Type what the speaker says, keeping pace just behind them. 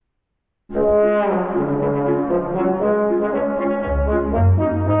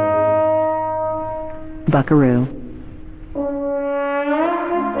Buckaroo.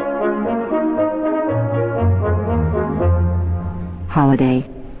 Holiday.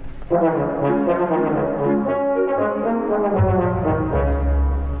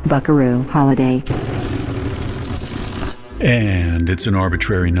 Buckaroo Holiday. And it's an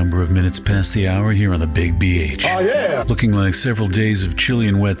arbitrary number of minutes past the hour here on the Big BH. Oh, yeah! Looking like several days of chilly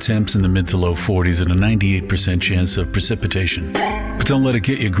and wet temps in the mid to low 40s and a 98% chance of precipitation. But don't let it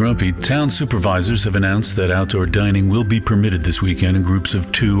get you grumpy. Town supervisors have announced that outdoor dining will be permitted this weekend in groups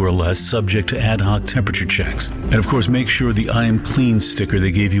of 2 or less, subject to ad hoc temperature checks. And of course, make sure the I Am Clean sticker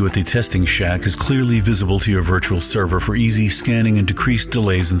they gave you at the testing shack is clearly visible to your virtual server for easy scanning and decreased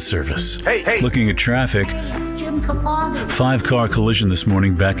delays in service. Hey! Looking at traffic, 5-car collision this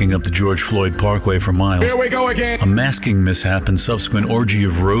morning backing up the George Floyd Parkway for miles. Here we go again! A masking mishap and subsequent orgy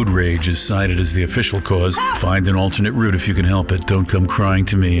of road rage is cited as the official cause. Find an alternate route if you can help it. Don't come crying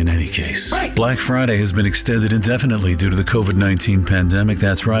to me in any case. Black Friday has been extended indefinitely due to the COVID-19 pandemic.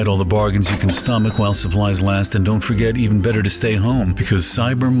 That's right, all the bargains you can stomach while supplies last. And don't forget, even better to stay home, because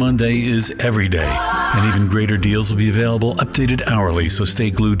Cyber Monday is every day. And even greater deals will be available, updated hourly. So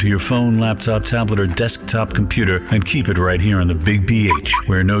stay glued to your phone, laptop, tablet, or desktop computer and keep it right here on the Big BH,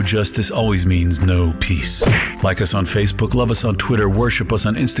 where no justice always means no peace. Like us on Facebook, love us on Twitter, worship us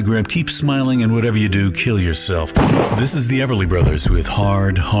on Instagram, keep smiling, and whatever you do, kill yourself. This is the Everly Brothers with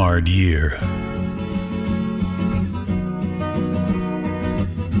Hard, Hard Year.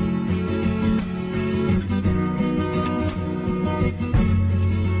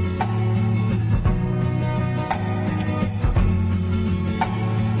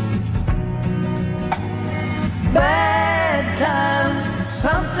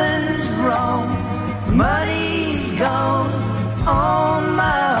 Something's wrong, money's gone on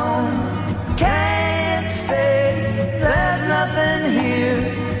my own. Can't stay, there's nothing here.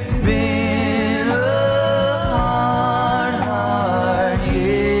 Been a hard, hard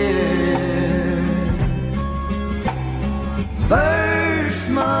year. First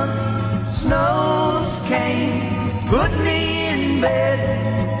month, snows came, put me in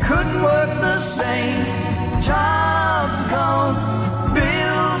bed, couldn't work the same. Job's gone,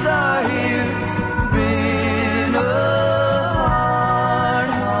 bills are here. Been a hard,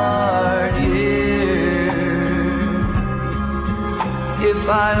 hard year. If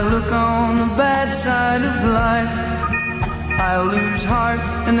I look on the bad side of life, I'll lose heart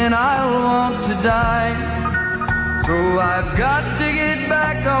and then I'll want to die. So I've got to get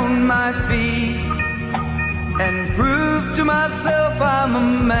back on my feet and prove to myself I'm a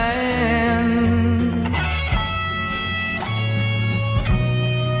man.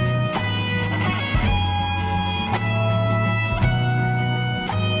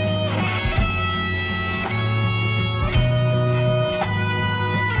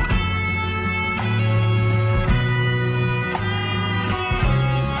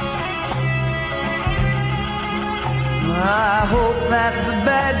 I hope that the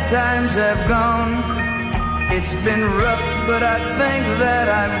bad times have gone. It's been rough, but I think that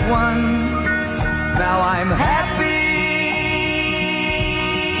I've won. Now I'm happy,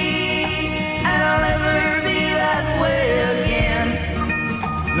 and I'll never be that way again.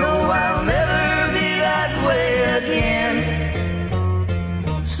 No, I'll never be that way again.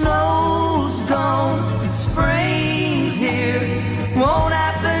 Snow's gone, spring's here. Won't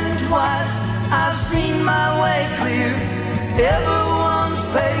happen twice, I've seen my way clear. Everyone's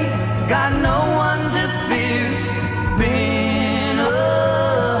paid, got no one to fear. Been a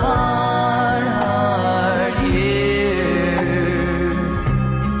hard, hard year.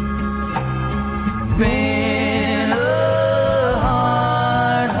 Been a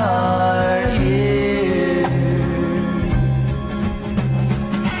hard, hard year.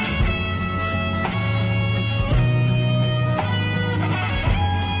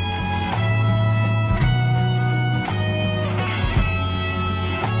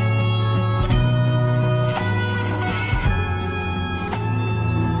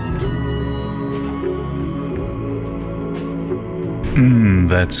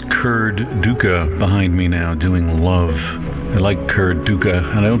 That's Kurd Duka behind me now doing Love. I like Kurd Duka,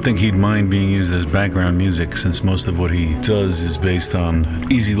 and I don't think he'd mind being used as background music, since most of what he does is based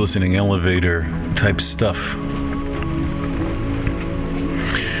on easy listening elevator type stuff.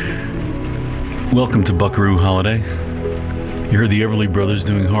 Welcome to Buckaroo Holiday. You heard the Everly Brothers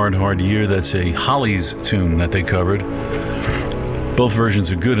doing Hard, Hard Year. That's a Hollies tune that they covered. Both versions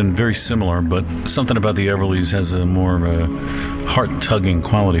are good and very similar, but something about the Everlys has a more heart-tugging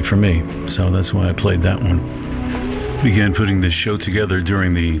quality for me, so that's why I played that one. began putting this show together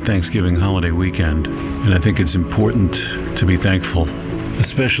during the Thanksgiving holiday weekend, and I think it's important to be thankful,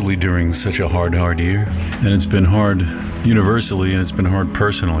 especially during such a hard year. And it's been hard universally, and it's been hard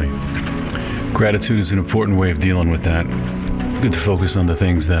personally. Gratitude is an important way of dealing with that. Good to focus on the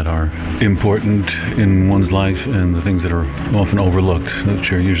things that are important in one's life and the things that are often overlooked,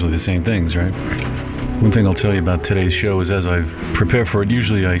 which are usually the same things, right? One thing I'll tell you about today's show is as I've prepared for it,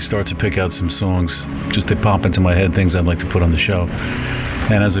 usually I start to pick out some songs just to pop into my head, things I'd like to put on the show.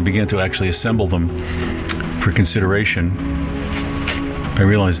 And as I began to actually assemble them for consideration, I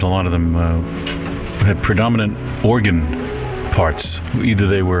realized a lot of them had predominant organ parts. Either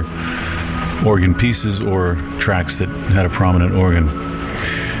they were organ pieces or tracks that had a prominent organ.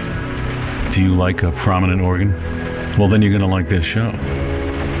 Do you like a prominent organ? Well, then you're going to like this show.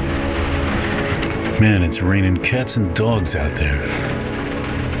 Man, it's raining cats and dogs out there.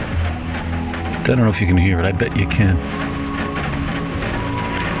 I don't know if you can hear it. I bet you can.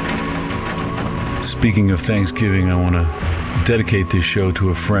 Speaking of Thanksgiving, I want to dedicate this show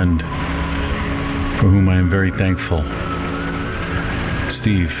to a friend for whom I am very thankful.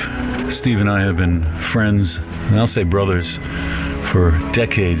 Steve. Steve and I have been friends, and I'll say brothers, for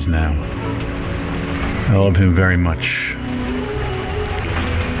decades now. I love him very much.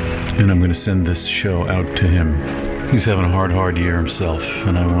 And I'm going to send this show out to him. He's having a hard year himself,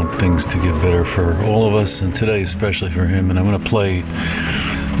 and I want things to get better for all of us, and today especially for him. And I'm going to play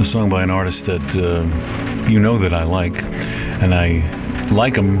a song by an artist that you know that I like, and I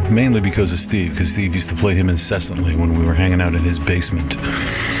like him mainly because of Steve, because Steve used to play him incessantly when we were hanging out in his basement,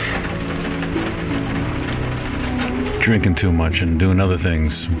 drinking too much and doing other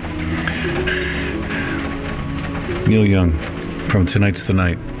things. Neil Young from Tonight's the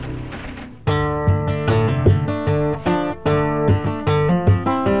Night.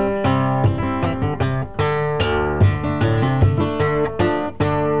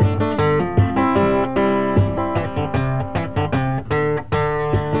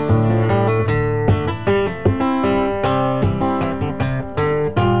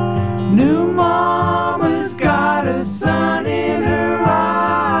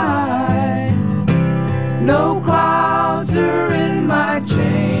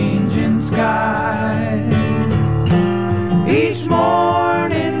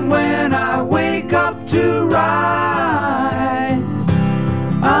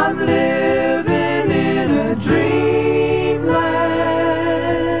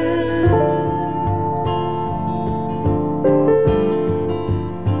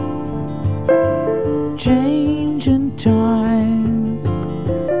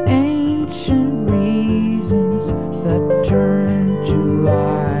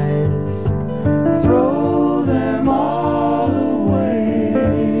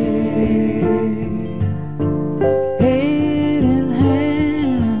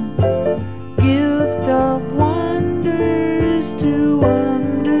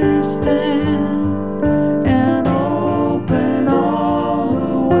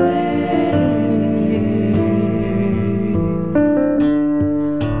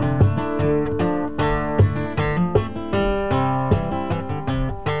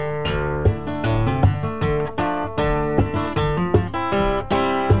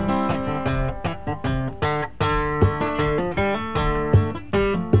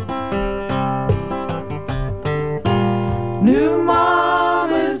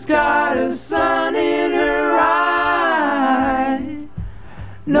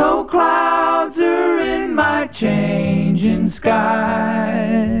 Changing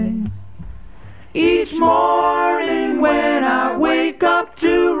sky. Each morning when I wake up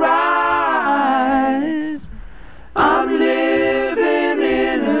to rise, I'm living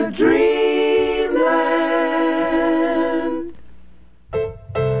in a dreamland.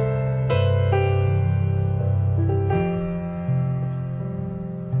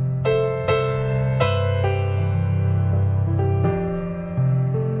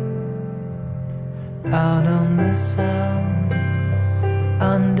 Out on the sound,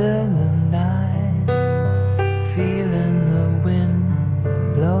 under the night, feeling the wind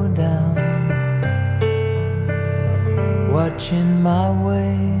blow down, watching my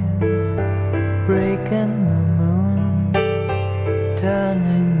waves, breaking the moon,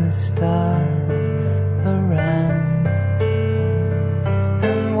 turning the stars around.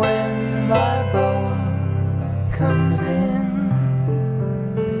 And when my boat comes in,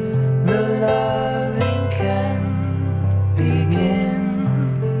 the loving can begin.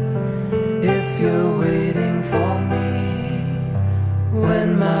 If you're waiting for me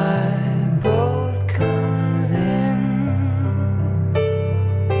when my boat comes in,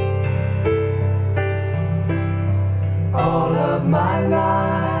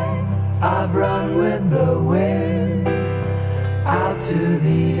 run with the wind out to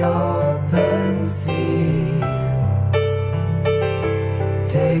the open sea,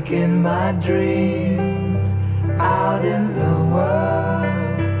 taking my dreams out in the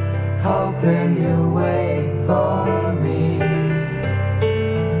world, hoping you'll wait for me.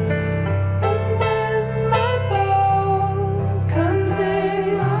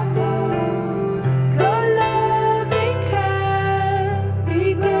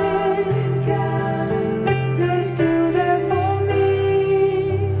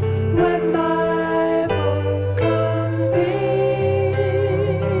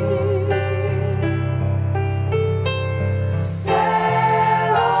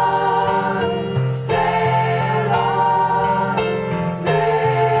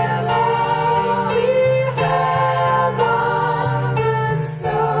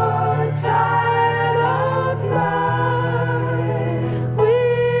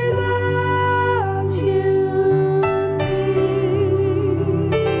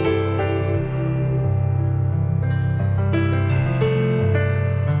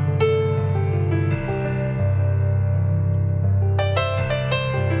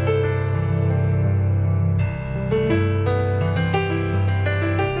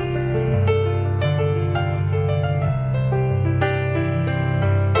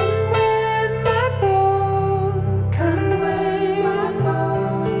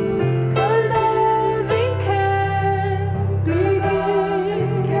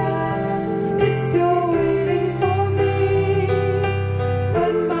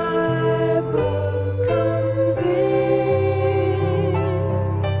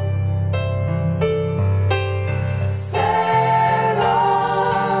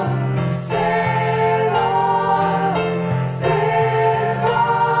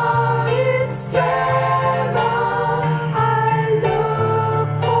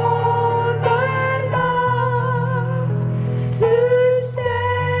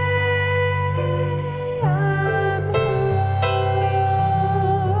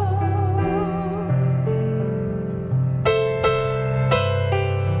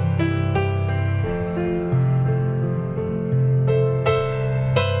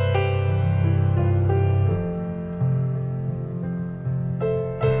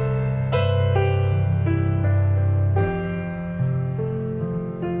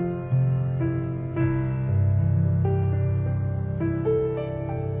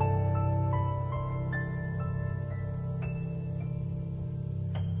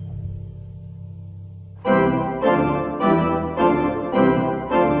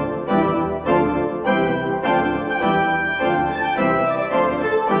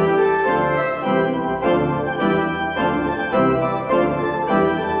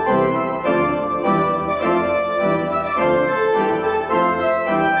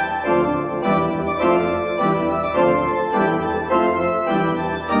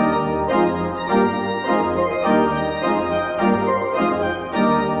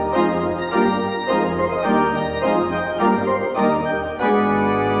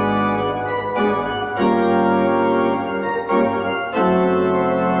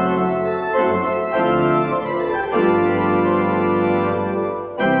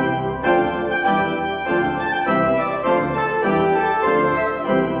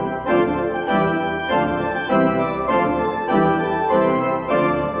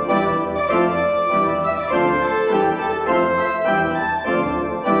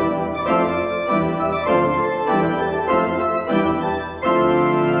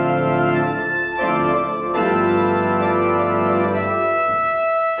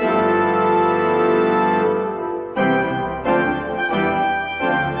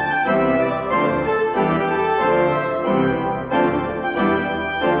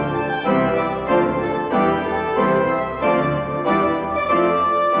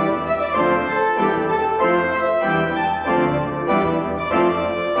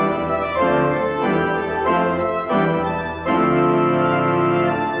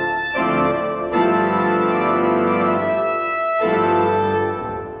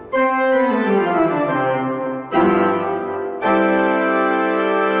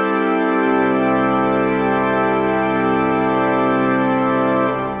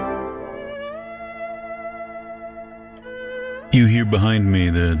 You hear behind me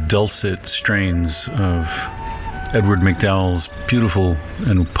the dulcet strains of Edward McDowell's beautiful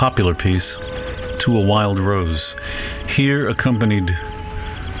and popular piece, To a Wild Rose, here accompanied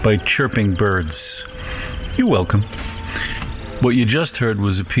by chirping birds. You're welcome. What you just heard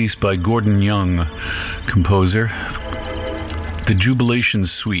was a piece by Gordon Young, composer. The Jubilation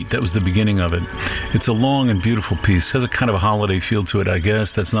Suite. That was the beginning of it. It's a long and beautiful piece. Has a kind of a holiday feel to it, I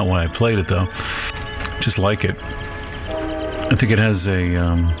guess. That's not why I played it, though. Just like it. I think it has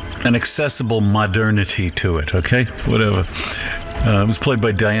an accessible modernity to it, okay? Whatever. It was played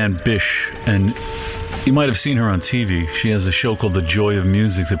by Diane Bish, and you might have seen her on TV. She has a show called The Joy of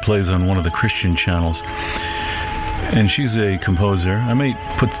Music that plays on one of the Christian channels. And she's a composer. I may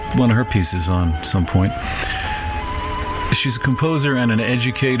put one of her pieces on some point. She's a composer and an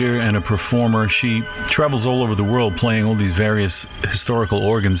educator and a performer. She travels all over the world playing all these various historical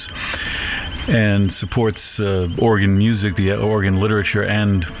organs and supports organ music, the organ literature,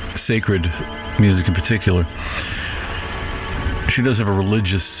 and sacred music in particular. She does have a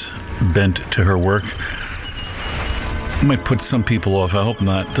religious bent to her work. It might put some people off. I hope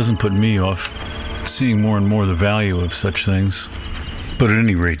not. It doesn't put me off, seeing more and more the value of such things. But at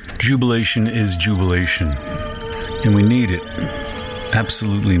any rate, jubilation is jubilation. And we need it.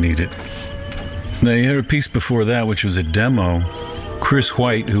 Absolutely need it. Now, you had a piece before that, which was a demo. Chris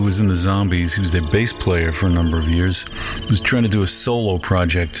White, who was in the Zombies, he was their bass player for a number of years, was trying to do a solo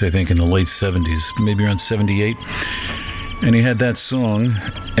project, I think, in the late 70s, maybe around 78. And he had that song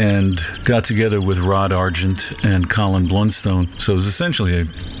and got together with Rod Argent and Colin Blunstone. So it was essentially a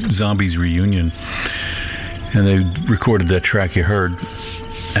Zombies reunion. And they recorded that track you heard,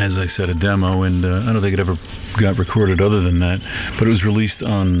 as I said, a demo. And I don't think it ever got recorded other than that. But it was released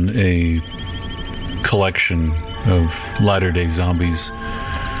on a collection of latter-day Zombies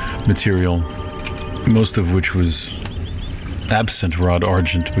material, most of which was absent Rod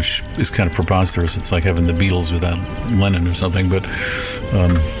Argent, which is kind of preposterous. It's like having the Beatles without Lennon or something, but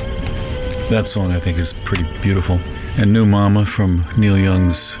that song I think is pretty beautiful. And New Mama from Neil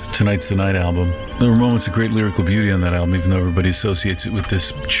Young's Tonight's the Night album. There were moments of great lyrical beauty on that album, even though everybody associates it with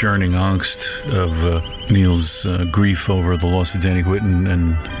this churning angst of Neil's grief over the loss of Danny Whitten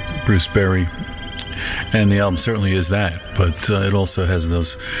and Bruce Berry. And the album certainly is that, but it also has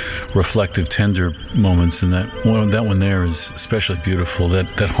those reflective, tender moments, and that one there is especially beautiful. That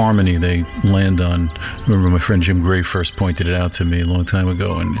harmony they land on. I remember my friend Jim Gray first pointed it out to me a long time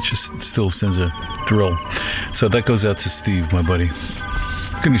ago, and it just still sends a thrill. So that goes out to Steve, my buddy.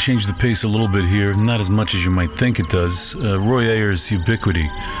 I'm going to change the pace a little bit here, not as much as you might think it does. Roy Ayers' Ubiquity.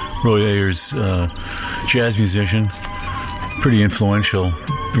 Roy Ayers, jazz musician, pretty influential,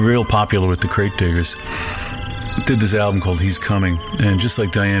 real popular with the Crate Diggers. Did this album called He's Coming, and just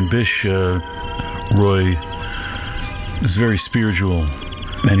like Diane Bish, Roy is very spiritual,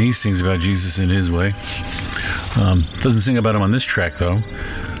 and he sings about Jesus in his way. Doesn't sing about him on this track, though.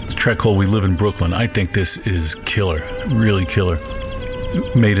 It's a track called We Live in Brooklyn. I think this is killer, really killer.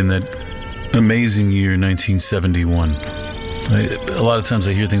 Made in that amazing year, 1971. A lot of times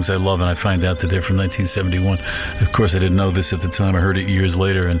I hear things I love and I find out that they're from 1971. Of course, I didn't know this at the time. I heard it years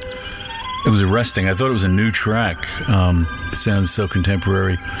later, and it was arresting. I thought it was a new track. It sounds so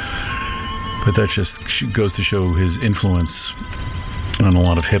contemporary, but that just goes to show his influence on a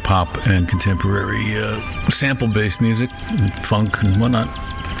lot of hip-hop and contemporary sample-based music, and funk and whatnot,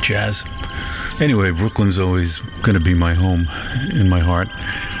 jazz. Anyway, Brooklyn's always going to be my home in my heart.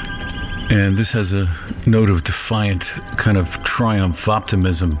 And this has a note of defiant kind of triumph,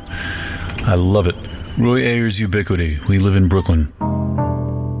 optimism. I love it. Roy Ayers' Ubiquity. We Live in Brooklyn.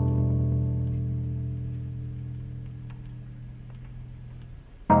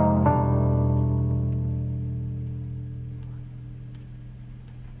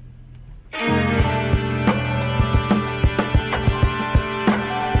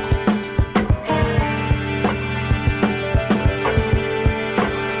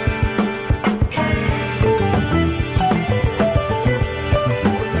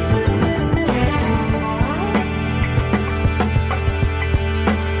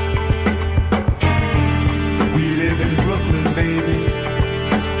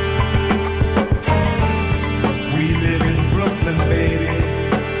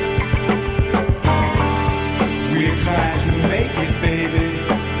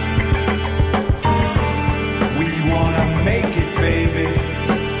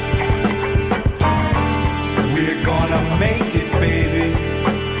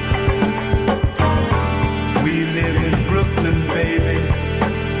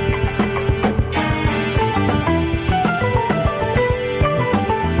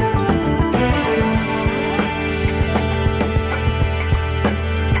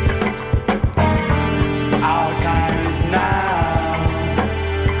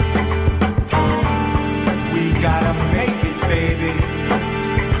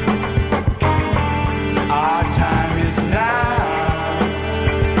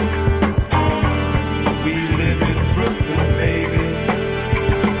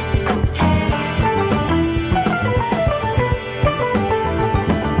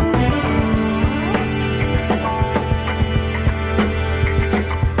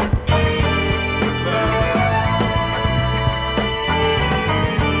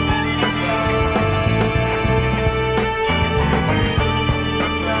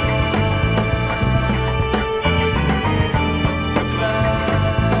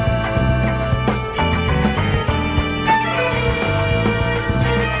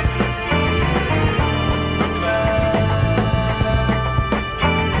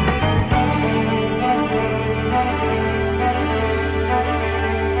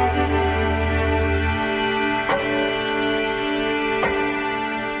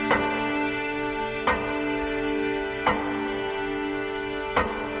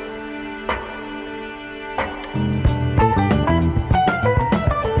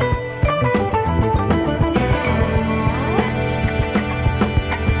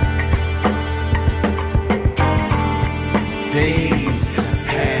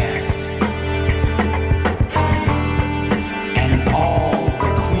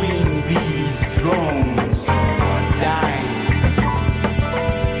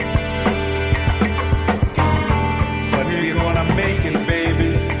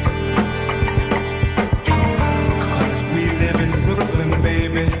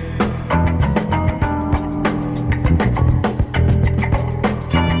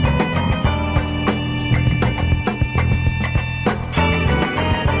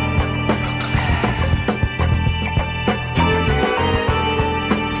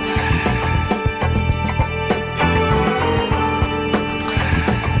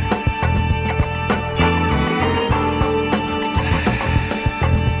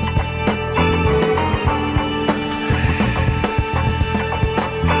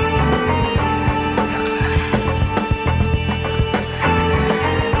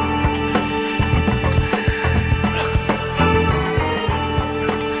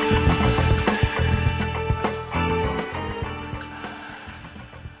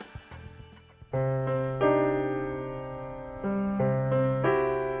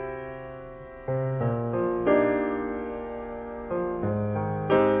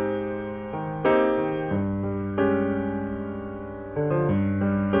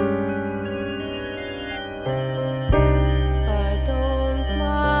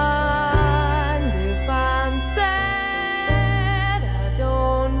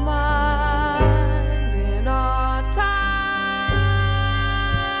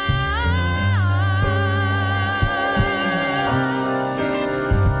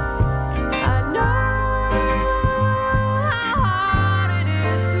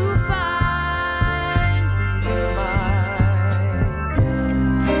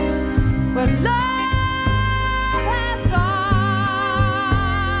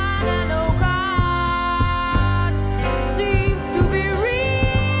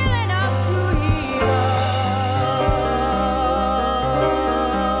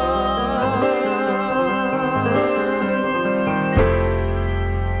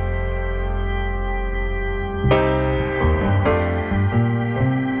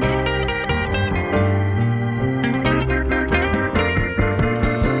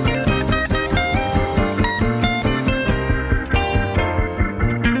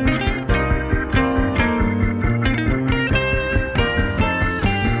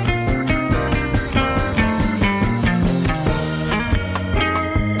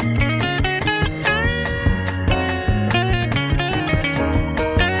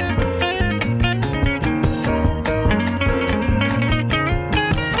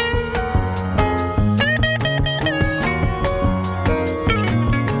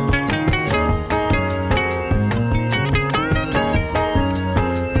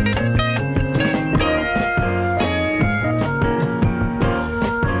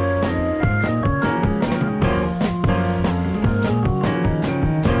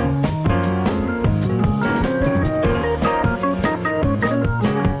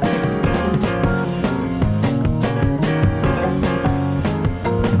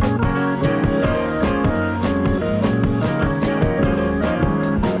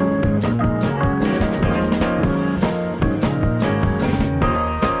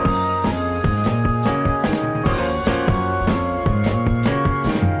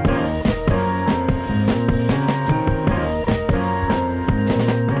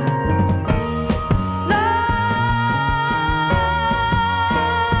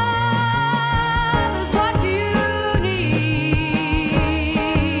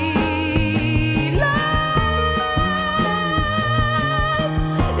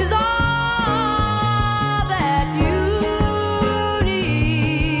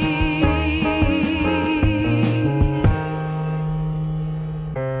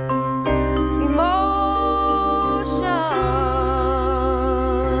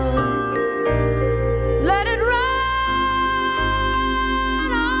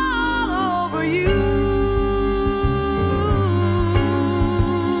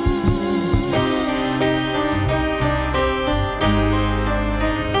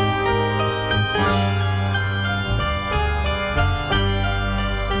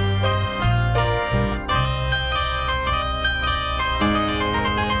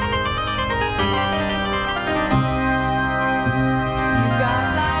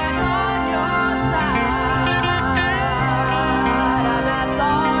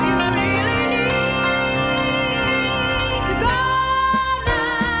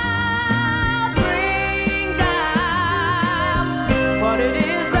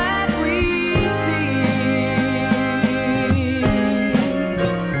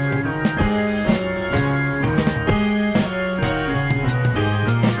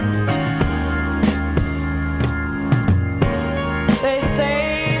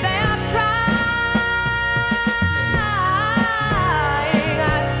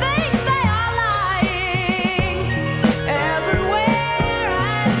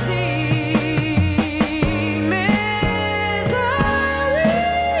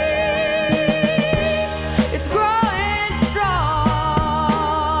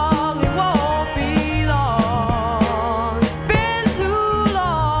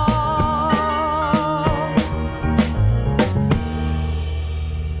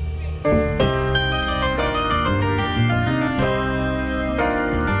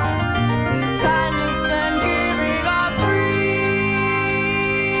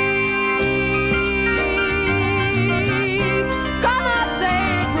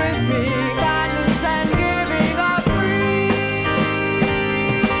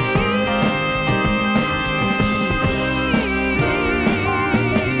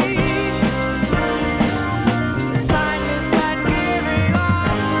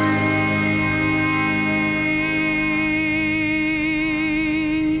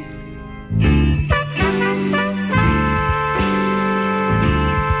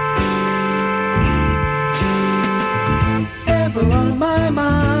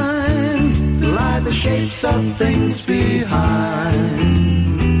 shapes of things behind,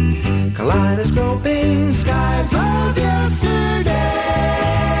 kaleidoscoping skies of yesterday.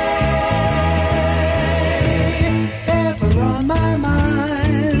 Ever on my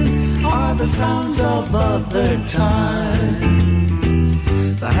mind are the sounds of other times,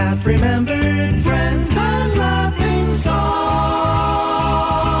 the half-remembered friends and laughing songs.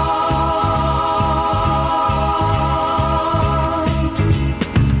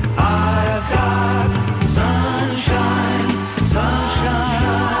 I've got sunshine,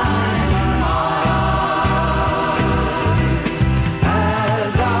 sunshine in my eyes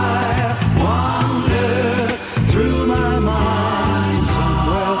as I wander through my mind to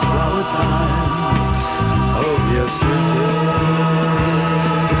somewhere flower times of yesterday.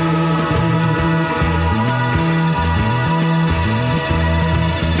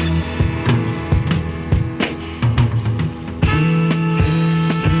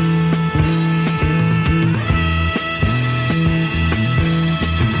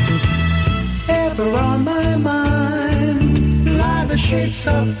 Ever on my mind lie the shapes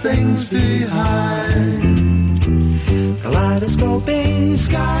of things behind, kaleidoscoping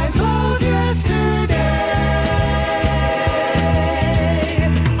skies of yesterday.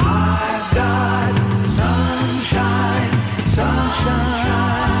 I've got sunshine,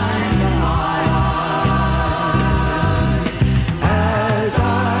 sunshine in my eyes as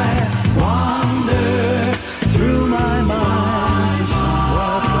I wander through my mind to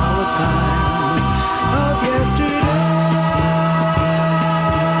somewhere flower times of yesterday.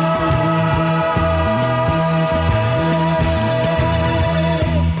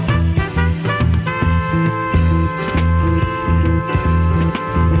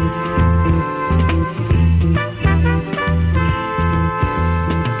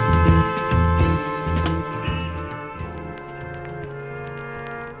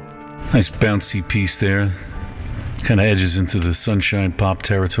 Nice bouncy piece there. Kind of edges into the sunshine pop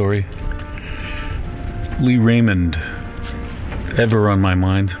territory. Lee Raymond, Ever on My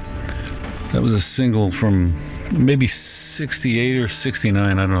Mind. That was a single from maybe 68 or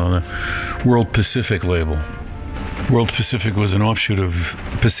 69, I don't know, the World Pacific label. World Pacific was an offshoot of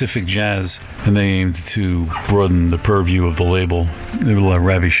Pacific Jazz, and they aimed to broaden the purview of the label. There was a lot of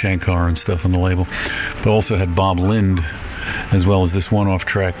Ravi Shankar and stuff on the label, but also had Bob Lind, as well as this one-off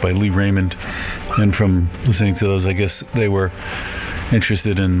track by Lee Raymond. And from listening to those, I guess they were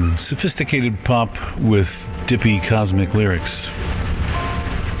interested in sophisticated pop with dippy cosmic lyrics,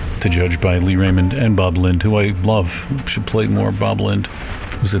 to judge by Lee Raymond and Bob Lind, who I love. Should play more Bob Lind.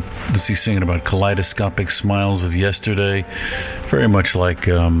 Was he singing about kaleidoscopic smiles of yesterday? Very much like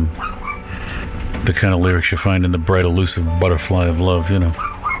the kind of lyrics you find in The Bright Elusive Butterfly of Love, you know.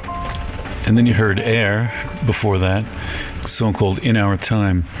 And then you heard Air before that, a song called In Our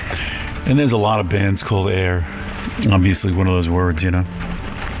Time. And there's a lot of bands called Air. Obviously one of those words, you know.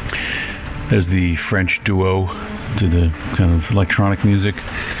 There's the French duo to the kind of electronic music.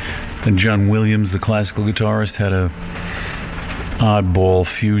 Then John Williams, the classical guitarist, had a oddball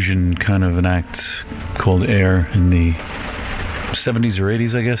fusion kind of an act called Air in the 70s or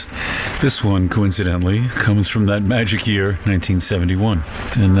 80s, I guess. This one, coincidentally, comes from that magic year, 1971.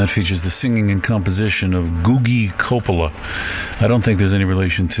 And that features the singing and composition of Googie Coppola. I don't think there's any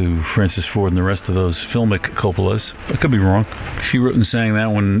relation to Francis Ford and the rest of those filmic Coppolas. I could be wrong. She wrote and sang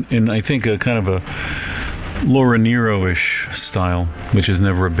that one in, I think, a kind of a Laura Nyro-ish style, which is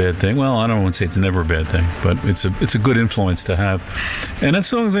never a bad thing. Well, I don't want to say it's never a bad thing, but it's a good influence to have. And that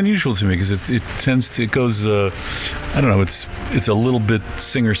song is unusual to me because it goes, I don't know, it's a little bit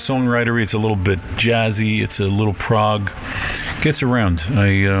singer-songwritery, it's a little bit jazzy, it's a little prog. Gets around.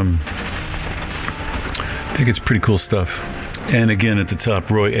 I think it's pretty cool stuff. And again, at the top,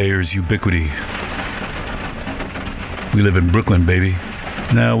 Roy Ayers, Ubiquity. We live in Brooklyn, baby.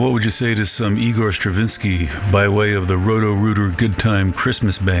 Now, what would you say to some Igor Stravinsky by way of the Roto-Rooter Good Time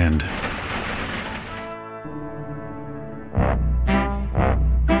Christmas Band?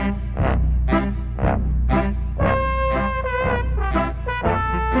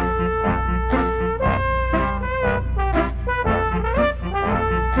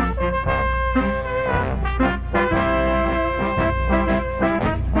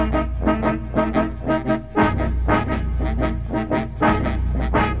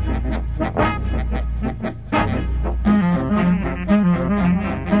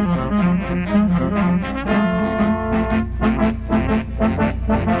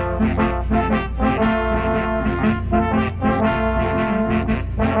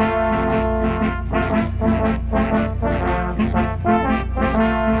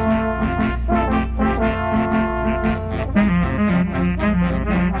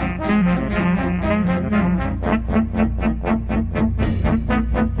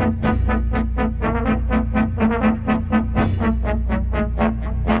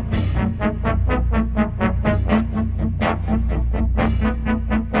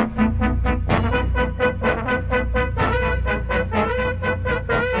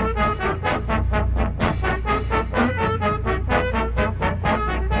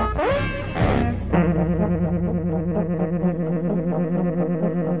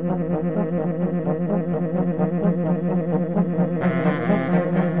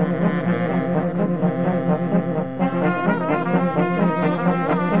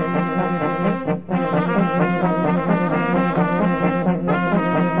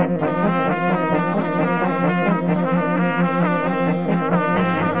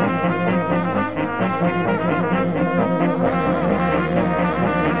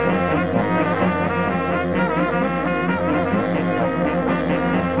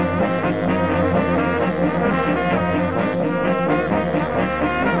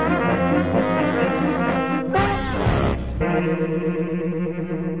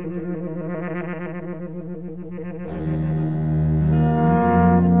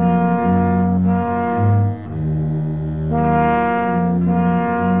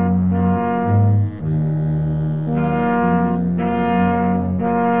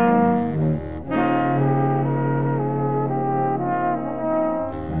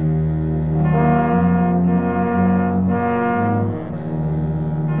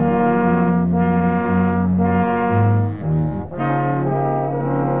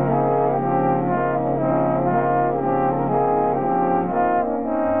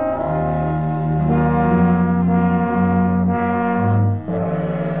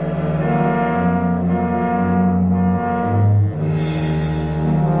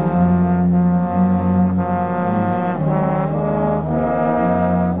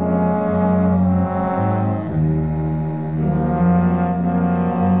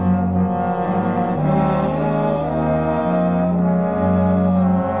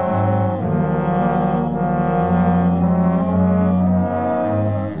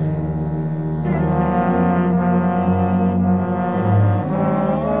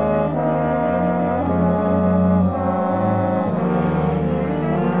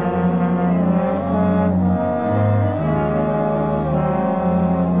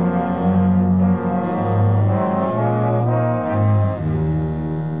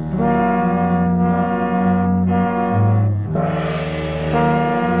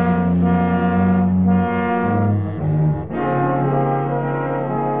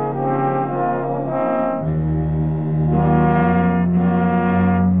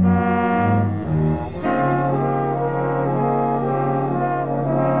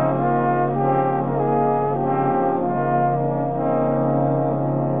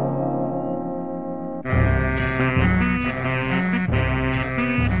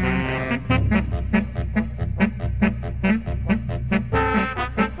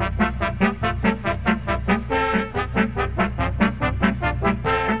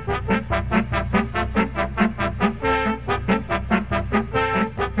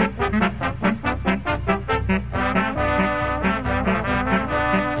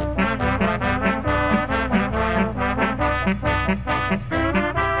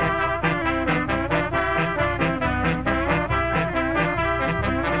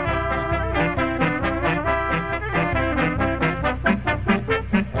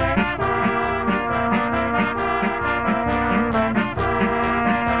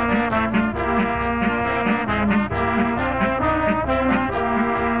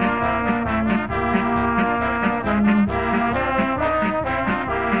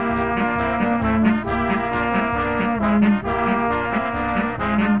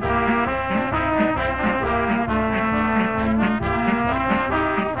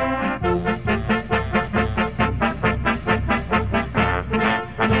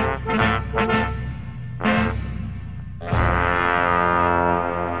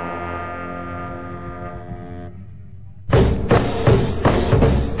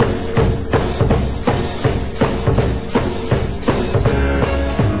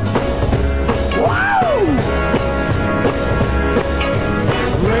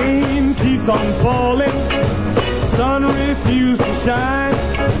 sun falling, sun refused to shine.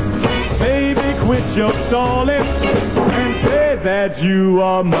 Baby, quit your stalling and say that you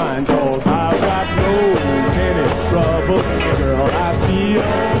are mine. 'Cause I've got no any trouble, girl. I feel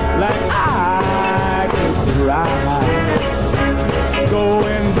like I could cry.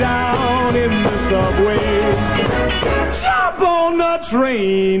 Going down in the subway, jump on the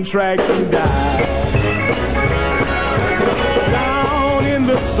train tracks and die. Down in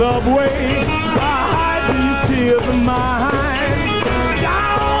the subway, I hide these tears of mine.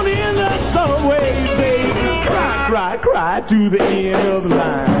 Down in the subway, baby, cry, cry, cry to the end of the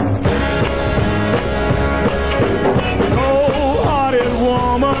line. Cold-hearted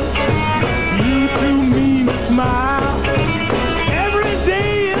woman, you too mean to smile. Every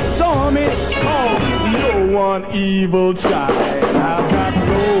day is stormy, oh, you're one evil child. I've got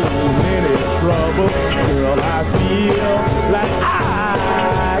so many troubles, girl, I feel like I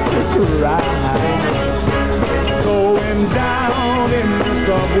could cry. Going down in the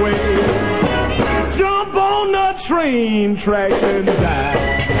subway, jump on the train tracks and die.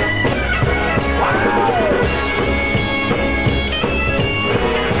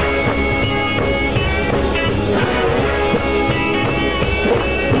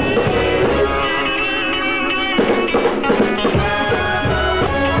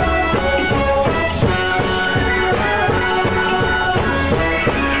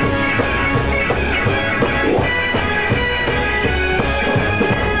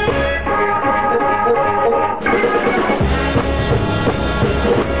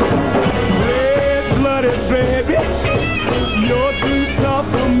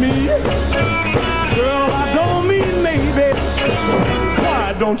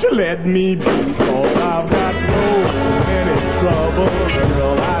 Don't you let me be, 'cause I've got so many troubles,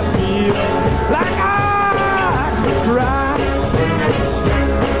 girl, I feel like I could cry.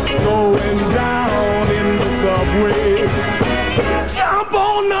 Going down in the subway, jump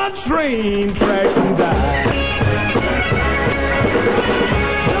on the train tracks and die.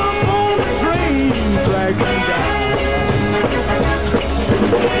 Jump on the train tracks and die.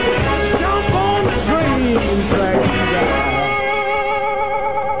 Jump on the train tracks and die.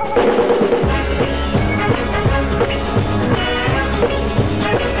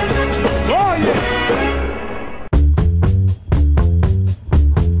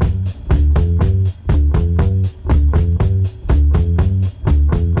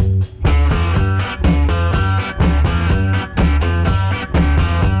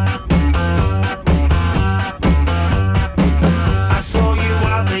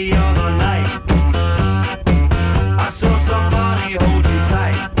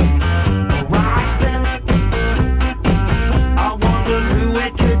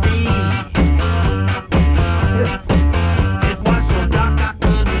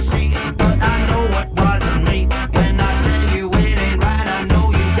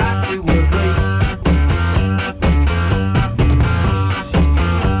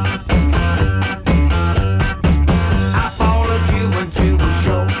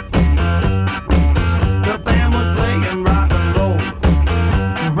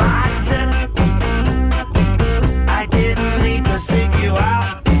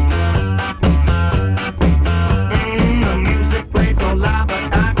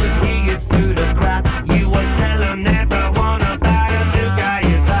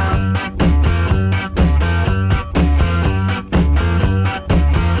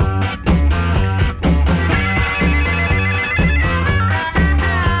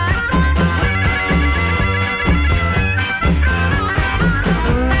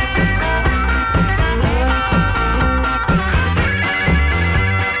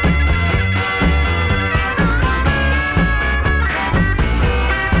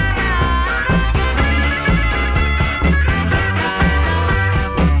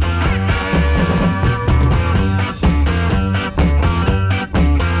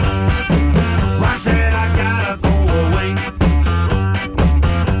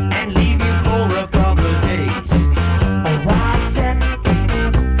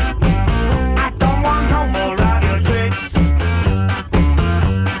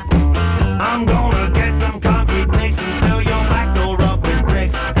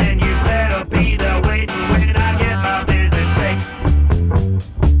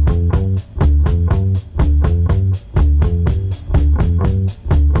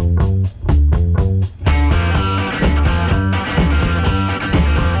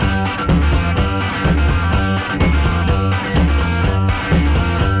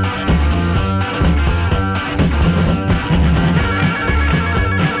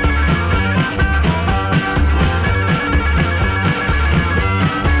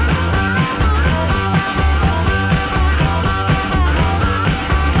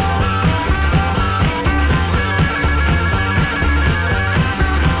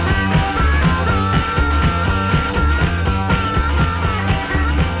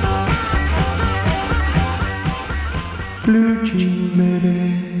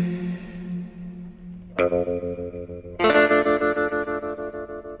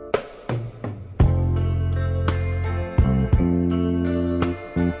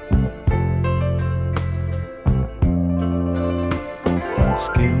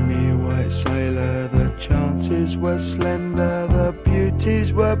 slender, the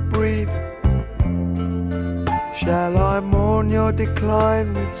beauties were brief. Shall I mourn your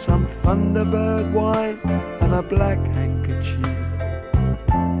decline with some Thunderbird wine and a black handkerchief?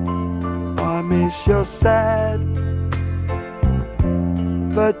 I miss your sad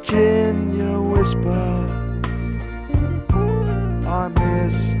Virginia whisper. I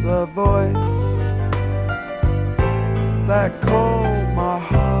miss the voice that called my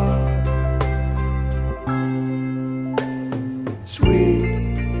heart. Sweet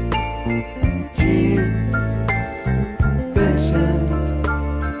Jean Vincent,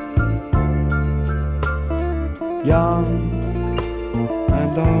 young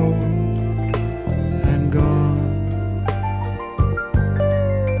and old and gone.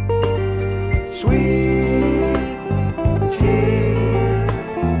 Sweet Jean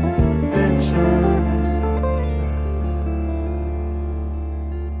Vincent.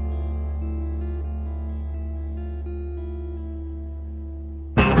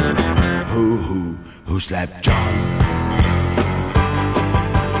 Who slapped John?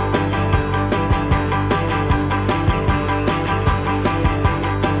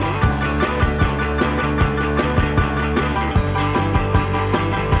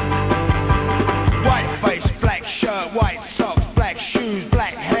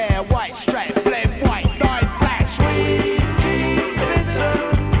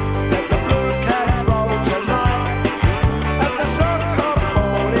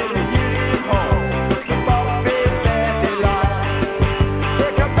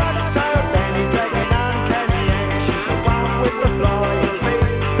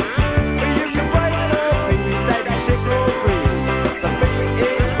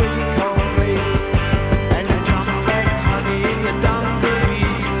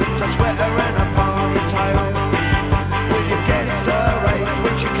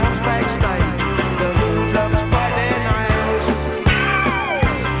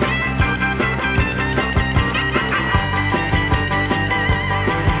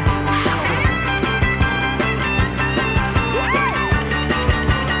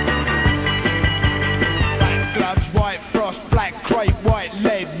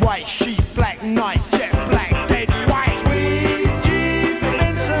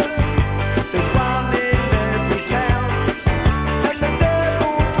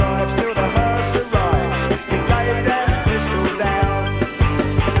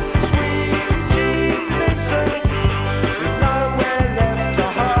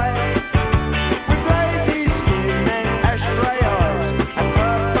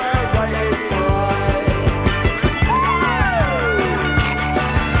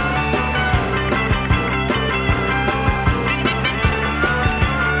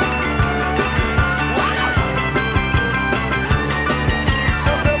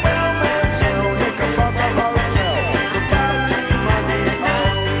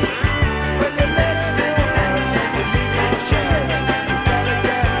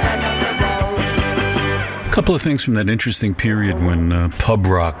 Couple of things from that interesting period when pub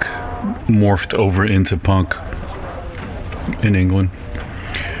rock morphed over into punk in England.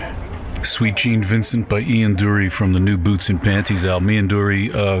 Sweet Jean Vincent by Ian Dury from the new Boots and Panties album. Ian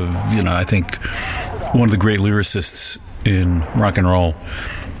Dury, I think one of the great lyricists in rock and roll.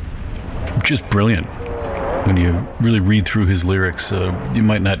 Just brilliant. When you really read through his lyrics, you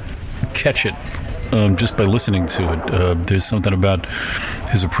might not catch it just by listening to it. There's something about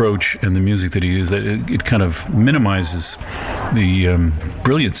his approach and the music that he uses that it kind of minimizes the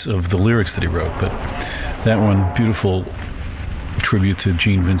brilliance of the lyrics that he wrote. But that one, beautiful tribute to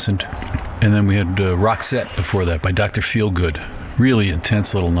Gene Vincent. And then we had Roxette before that by Dr. Feelgood. Really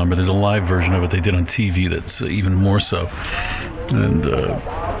intense little number. There's a live version of it they did on TV that's even more so. And,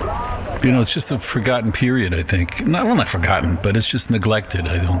 it's just a forgotten period, I think. Not forgotten, but it's just neglected.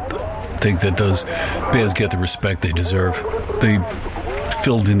 I don't think that those bands get the respect they deserve. They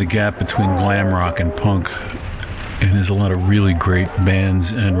filled in the gap between glam rock and punk, and there's a lot of really great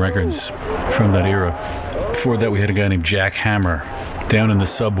bands and records from that era. Before that, we had a guy named Jack Hammer, Down in the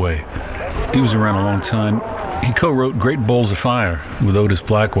Subway. He was around a long time. He co-wrote Great Balls of Fire with Otis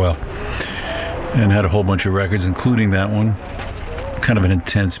Blackwell and had a whole bunch of records, including that one. Kind of an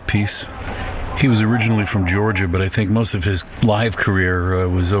intense piece. He was originally from Georgia, but I think most of his live career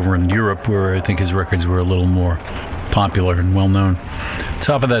was over in Europe, where I think his records were a little more popular and well-known.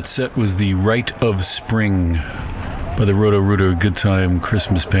 Top of that set was The Rite of Spring by the Roto-Rooter Good Time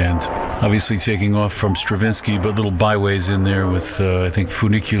Christmas Band. Obviously taking off from Stravinsky, but little byways in there with, I think,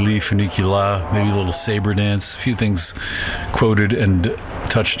 Funiculi, Funicula, maybe a little saber dance, a few things quoted and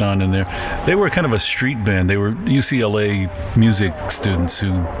touched on in there. They were kind of a street band. They were UCLA music students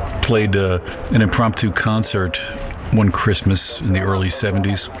who played an impromptu concert one Christmas in the early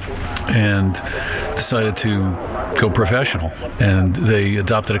 70s and decided to go professional. And they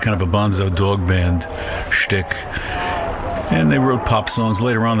adopted a kind of a bonzo dog band shtick. And they wrote pop songs.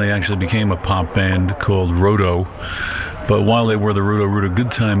 Later on, they actually became a pop band called Roto. But while they were the Roto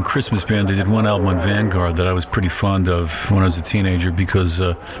Good Time Christmas band, they did one album on Vanguard that I was pretty fond of when I was a teenager because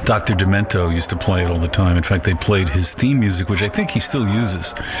Dr. Demento used to play it all the time. In fact, they played his theme music, which I think he still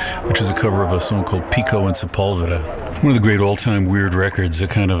uses, which is a cover of a song called Pico and Sepulveda. One of the great all-time weird records, a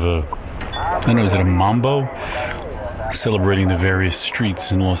kind of a, I don't know, is it a mambo? Celebrating the various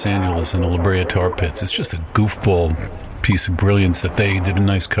streets in Los Angeles and the La Brea Tar Pits. It's just a goofball piece of brilliance that they did a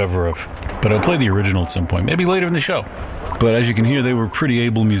nice cover of. But I'll play the original at some point, maybe later in the show. But as you can hear, they were pretty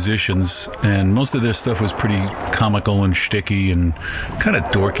able musicians, and most of their stuff was pretty comical and shticky and kind of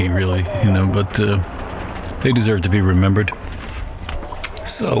dorky, really, you know, but they deserve to be remembered.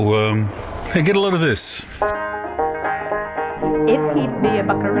 So, hey, get a load of this. If he'd be a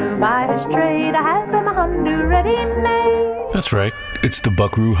buckaroo by his trade, I have him a Hondu ready-made. That's right, it's the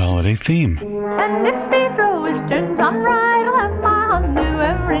Buckaroo holiday theme. And if he throw his turns on right, I'll have my Hondu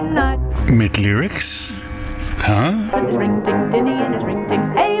every night. Mit lyrics? Huh? With his ring-ting-tinny and his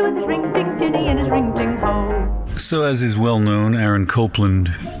ring-ting-hey, with his ring-ting-tinny and his ring-ting-ho. So, as is well known, Aaron Copland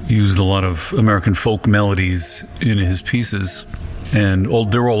used a lot of American folk melodies in his pieces, and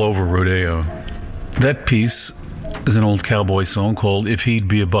they're all over Rodeo. That piece is an old cowboy song called If He'd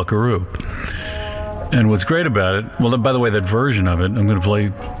Be a Buckaroo. And what's great about it, well, by the way, that version of it, I'm going to play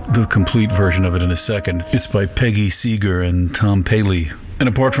the complete version of it in a second. It's by Peggy Seeger and Tom Paley. And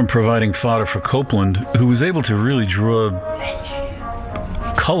apart from providing fodder for Copland, who was able to really draw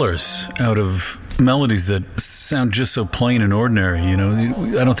colors out of melodies that sound just so plain and ordinary, you know,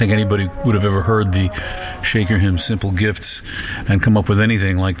 I don't think anybody would have ever heard the Shaker Hymn Simple Gifts and come up with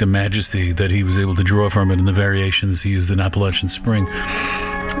anything like the majesty that he was able to draw from it in the variations he used in Appalachian Spring.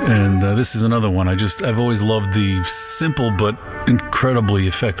 And this is another one. I've always loved the simple but incredibly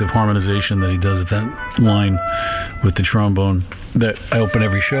effective harmonization that he does at that line with the trombone that I open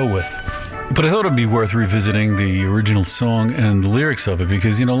every show with. But I thought it'd be worth revisiting the original song and the lyrics of it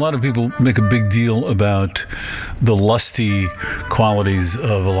because, you know, a lot of people make a big deal about the lusty qualities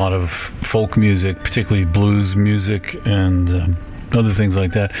of a lot of folk music, particularly blues music and other things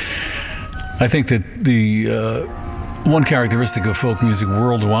like that. I think that the one characteristic of folk music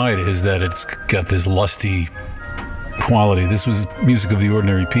worldwide is that it's got this lusty quality. This was music of the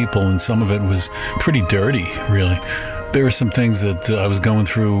ordinary people, and some of it was pretty dirty, really. There are some things that I was going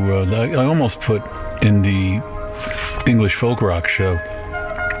through, I almost put in the English folk rock show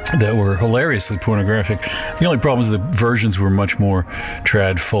that were hilariously pornographic. The only problem is the versions were much more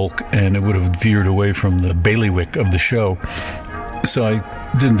trad folk, and it would have veered away from the bailiwick of the show. So I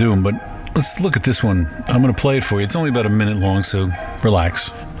didn't do them, but let's look at this one. I'm going to play it for you. It's only about a minute long, so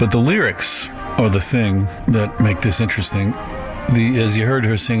relax. But the lyrics are the thing that make this interesting. As you heard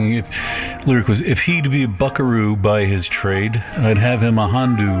her singing, lyric was, if he'd be a buckaroo by his trade, I'd have him a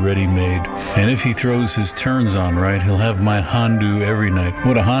Hondu ready-made. And if he throws his turns on right, he'll have my Hondu every night.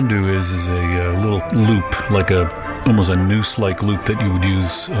 What a Hondu is a little loop, like almost a noose-like loop that you would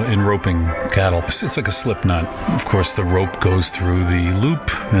use in roping cattle. It's like a slip knot. Of course, the rope goes through the loop,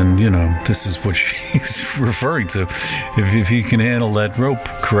 and, you know, this is what she's referring to. If he can handle that rope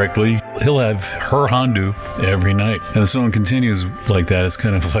correctly, he'll have her Hondu every night. And the song continues like that. It's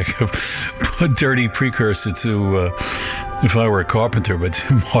kind of like a dirty precursor to If I Were a Carpenter by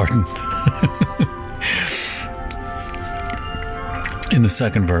Tim Martin. In the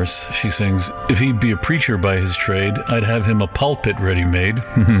second verse, she sings, if he'd be a preacher by his trade, I'd have him a pulpit ready-made.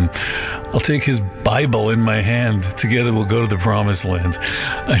 I'll take his Bible in my hand. Together we'll go to the promised land.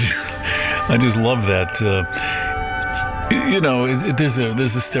 I just love that. You know, there's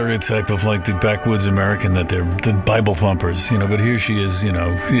a stereotype of like the backwoods American that they're the Bible thumpers, you know, but here she is, you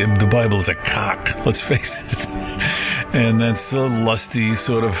know, the Bible is a cock, let's face it. And that's a lusty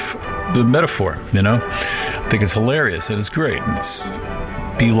sort of the metaphor, you know. I think it's hilarious and it's great. And it's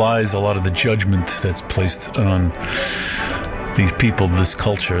belies a lot of the judgment that's placed on these people, this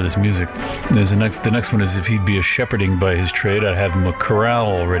culture, this music. The next one is, if he'd be a shepherding by his trade, I'd have him a corral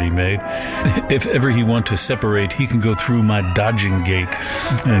already made. If ever he want to separate, he can go through my dodging gate.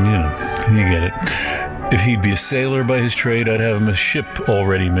 And, you know, you get it. If he'd be a sailor by his trade, I'd have him a ship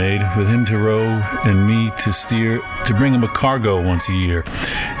already made, with him to row and me to steer, to bring him a cargo once a year.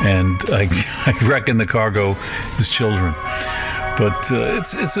 And I reckon the cargo is children. But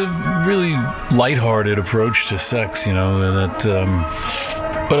it's a really lighthearted approach to sex, you know. That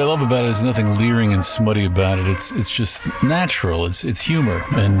what I love about it is nothing leering and smutty about it. It's just natural. It's humor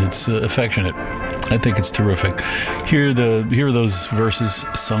and it's affectionate. I think it's terrific. Here are those verses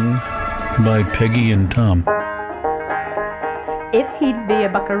sung by Peggy and Tom. If he'd be a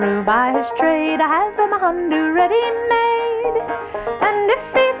buckaroo by his trade, I have him a Hondu ready-made. And if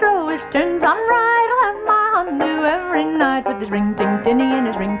he throw his turns on right, I'll have my Hondu every night with his ring-ting-tinny and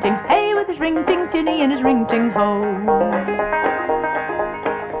his ring-ting hey, with his ring-ting-tinny and his ring-ting ho.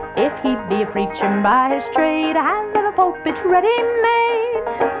 If he'd be a preacher by his trade, I have him a pulpit ready-made.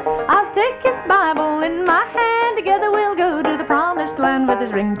 I'll take his Bible in my hand, together we'll go to the promised land with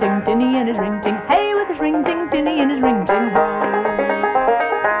his ring-ting-tinny and his ring-ting hey, with his ring-ting-tinny and his ring-ting ho.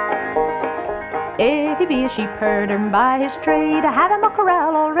 If he be a sheep herder by his trade, I have him a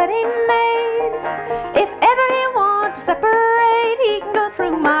corral already made. If ever he want to separate, he can go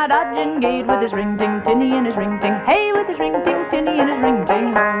through my dodging gate with his ring-ting-tinny and his ring-ting hey, with his ring-ting-tinny and his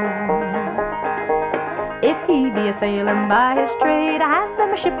ring-ting ho. If he be a sailor by his trade, I have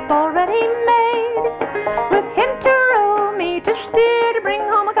him a ship already made. With him to row me to steer, to bring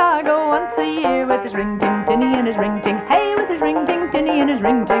home a cargo once a year with his ring-ting-tinny and his ring-ting hey, with his ring-ting-tinny and his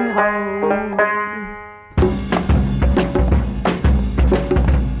ring-ting ho.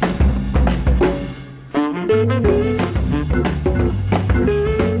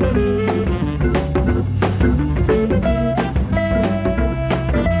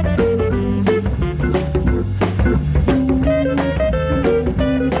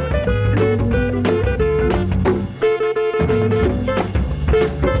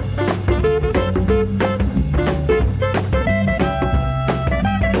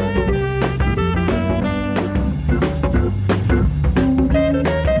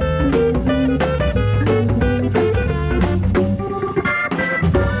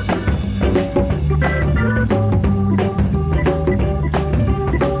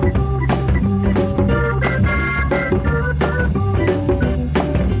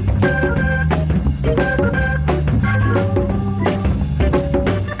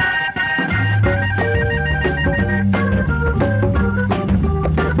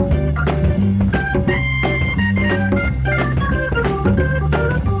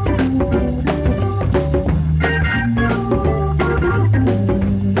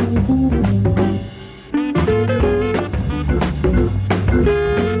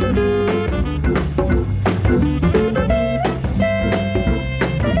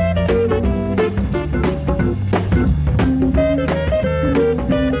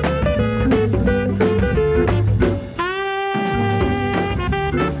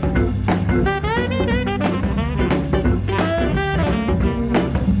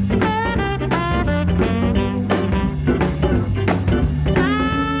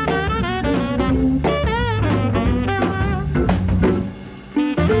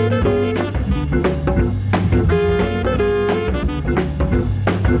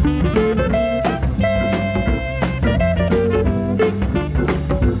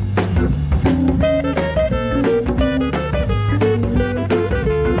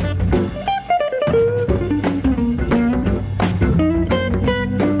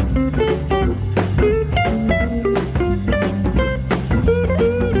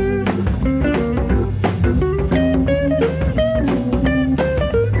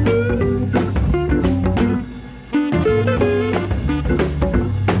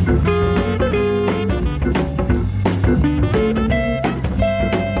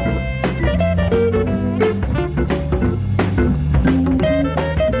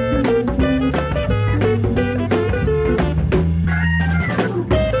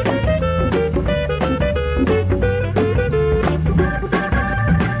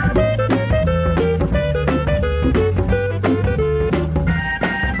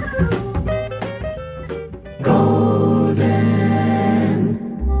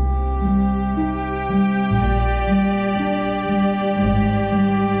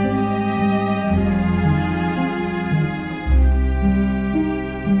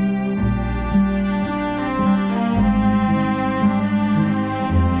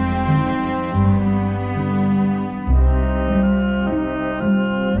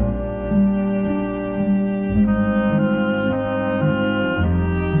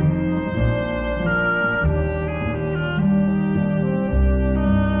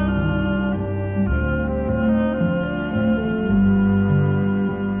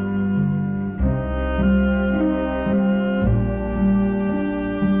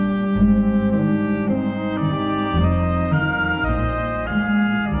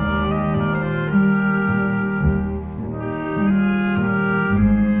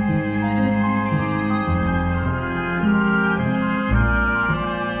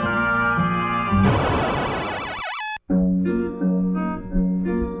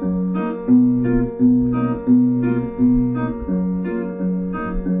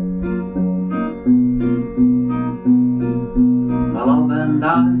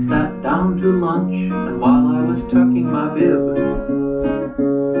 and sat down to lunch, and while I was tucking my bib,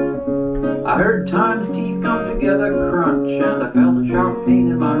 I heard Time's teeth come together crunch, and I felt a sharp pain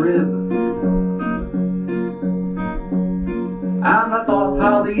in my rib. And I thought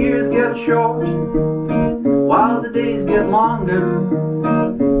how the years get short while the days get longer,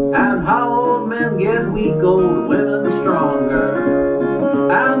 and how old men get weak, old women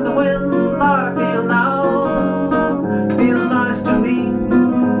stronger. And the wind I feel now feels nice to me,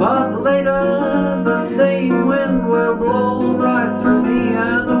 but later the same wind will blow right through me,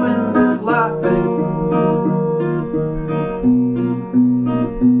 and the wind is laughing.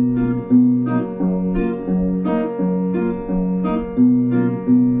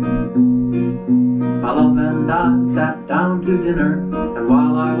 My love and I sat down to dinner, and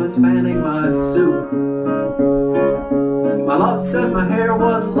while I was fanning my soup, my love said my hair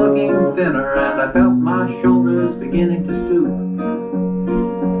was looking thinner, and I felt my shoulders beginning to stoop.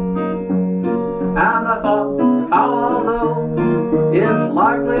 And I thought, how although it's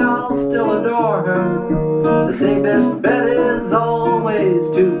likely I'll still adore her, the safest bet is always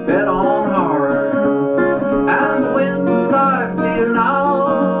to bet on horror. And the wind I feel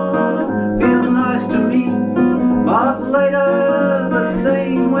now feels nice to me, but later the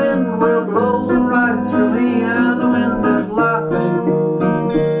same wind will blow right through me, and the wind is laughing.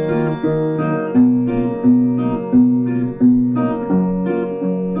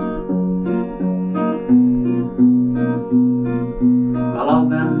 My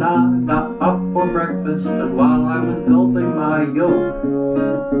love and I got up for breakfast, and while I was gulping my yolk,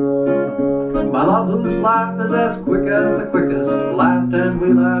 my love, whose laugh is as quick as the quickest, laughed, and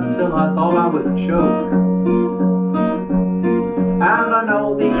we laughed till I thought I would choke. And I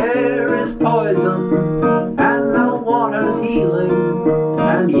know the air is poison, and no water's healing,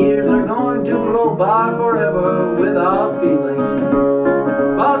 and years are going to blow by forever without feeling.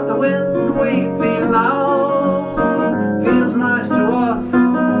 But the wind we feel now feels nice to us,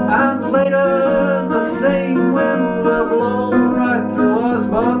 and later the same wind will blow right through us,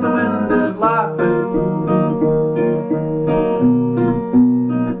 but the wind is laughing.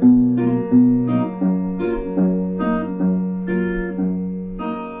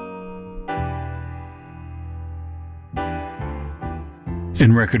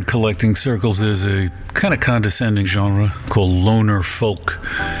 In record collecting circles, there's a kind of condescending genre called loner folk.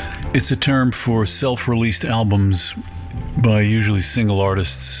 It's a term for self-released albums by usually single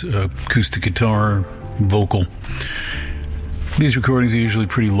artists, acoustic guitar, vocal. These recordings are usually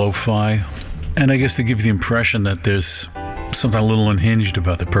pretty lo-fi, and I guess they give you the impression that there's something a little unhinged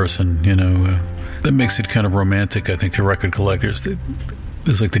about the person, you know. That makes it kind of romantic, I think, to record collectors.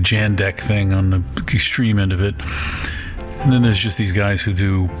 There's like the Jandek thing on the extreme end of it. And then there's just these guys who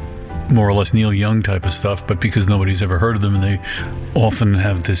do more or less Neil Young type of stuff, but because nobody's ever heard of them, and they often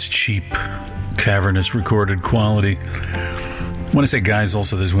have this cheap, cavernous recorded quality. When I say guys,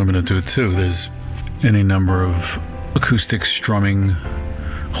 also there's women that do it too. There's any number of acoustic strumming,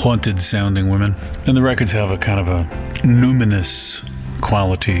 haunted sounding women. And the records have a kind of a numinous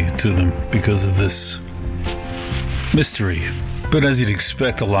quality to them because of this mystery. But as you'd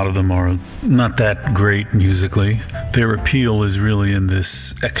expect, a lot of them are not that great musically. Their appeal is really in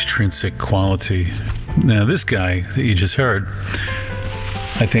this extrinsic quality. Now, this guy that you just heard,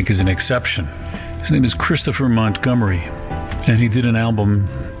 I think, is an exception. His name is Christopher Montgomery, and he did an album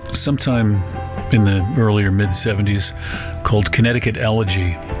sometime in the earlier mid-'70s called Connecticut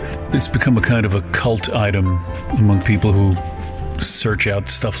Elegy. It's become a kind of a cult item among people who search out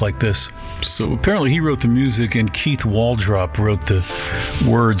stuff like this. So apparently he wrote the music, and Keith Waldrop wrote the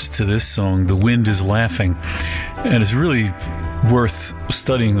words to this song, The Wind is Laughing. And it's really worth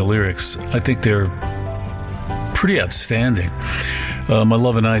studying the lyrics. I think they're pretty outstanding. My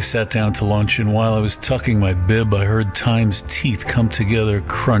love and I sat down to lunch, and while I was tucking my bib, I heard Time's teeth come together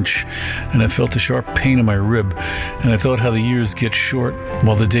crunch, and I felt a sharp pain in my rib. And I thought how the years get short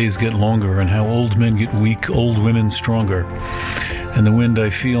while the days get longer, and how old men get weak, old women stronger. And the wind I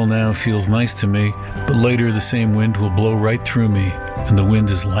feel now feels nice to me, but later the same wind will blow right through me, and the wind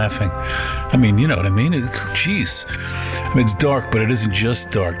is laughing. I mean, you know what I mean? Jeez. I mean, it's dark, but it isn't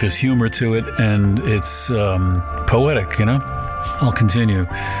just dark. There's humor to it, and it's poetic, you know? I'll continue.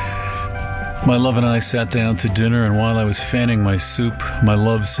 My love and I sat down to dinner, and while I was fanning my soup, my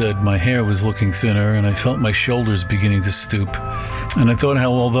love said my hair was looking thinner, and I felt my shoulders beginning to stoop. And I thought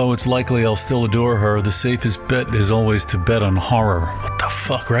how, although it's likely I'll still adore her, the safest bet is always to bet on horror. What the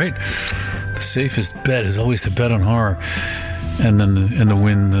fuck, right? The safest bet is always to bet on horror. And then the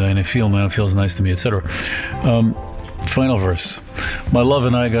wind, and I feel now feels nice to me, etc. Final verse. My love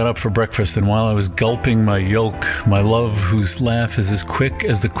and I got up for breakfast, and while I was gulping my yolk, my love, whose laugh is as quick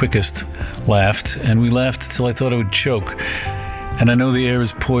as the quickest, laughed, and we laughed till I thought I would choke. And I know the air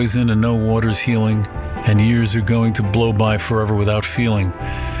is poison and no water's healing, and years are going to blow by forever without feeling.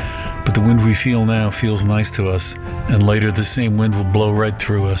 But the wind we feel now feels nice to us, and later the same wind will blow right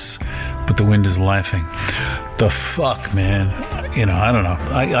through us, but the wind is laughing. The fuck, man? You know, I don't know.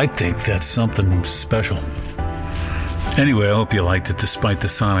 I think that's something special. Anyway, I hope you liked it, despite the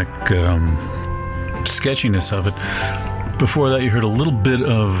sonic sketchiness of it. Before that, you heard a little bit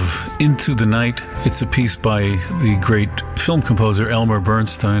of Into the Night. It's a piece by the great film composer Elmer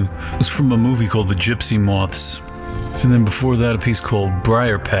Bernstein. It was from a movie called The Gypsy Moths. And then before that, a piece called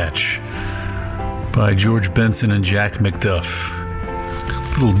Briar Patch by George Benson and Jack McDuff.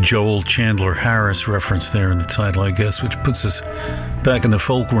 Little Joel Chandler Harris reference there in the title, I guess, which puts us back in the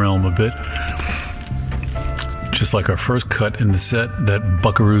folk realm a bit. Just like our first cut in the set, that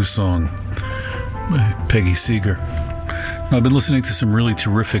Buckaroo song by Peggy Seeger. Now, I've been listening to some really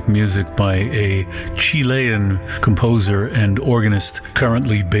terrific music by a Chilean composer and organist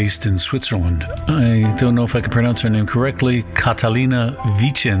currently based in Switzerland. I don't know if I can pronounce her name correctly. Catalina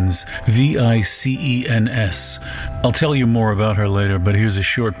Vicens, Vicens. I'll tell you more about her later, but here's a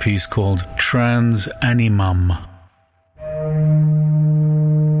short piece called Trans Animam.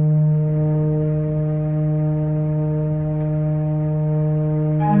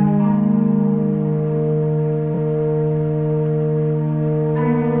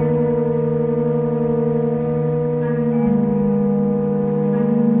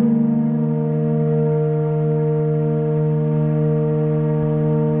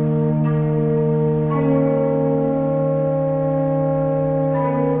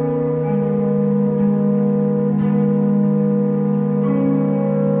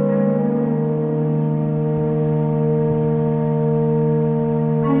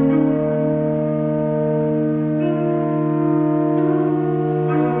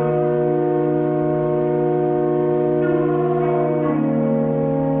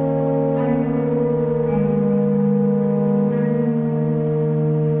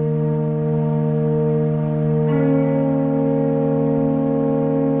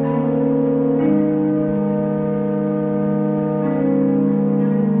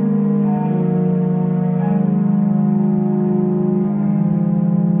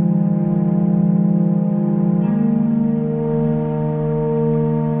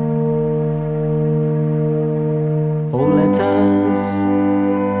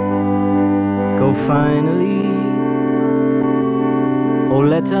 Finally, oh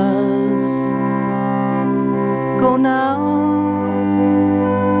let us go now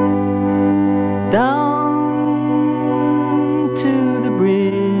down to the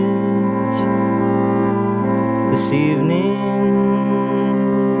bridge this evening,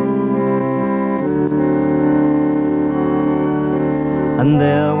 and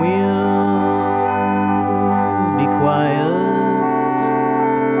there we'll be quiet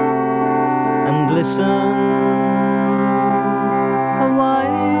and listen a while.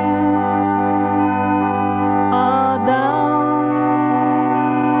 Down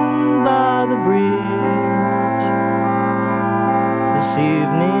by the bridge this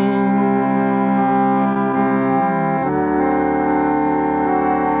evening,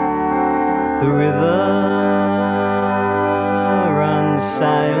 the river runs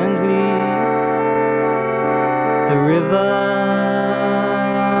silently, the river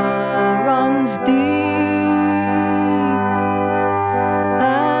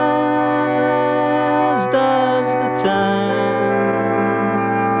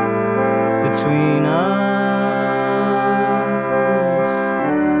between us.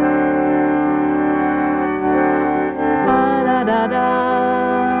 Da da da da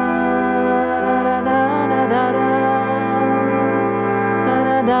da da da da da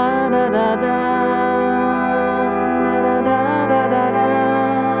da da da da da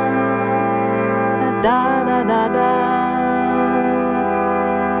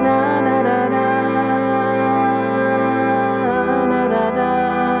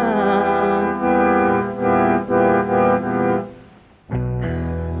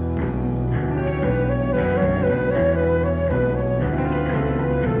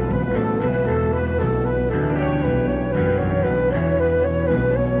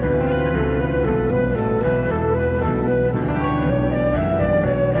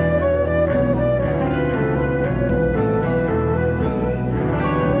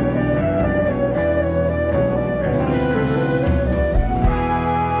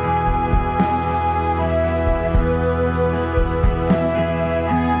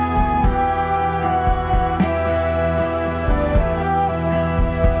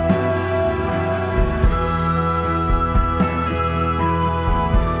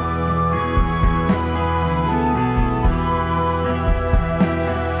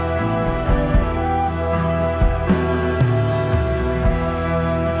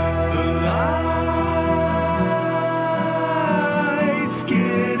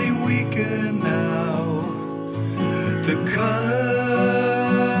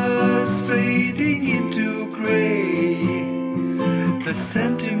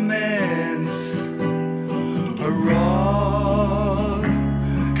torments are all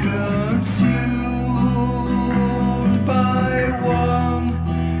consumed by one.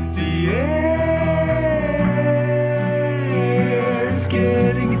 The air's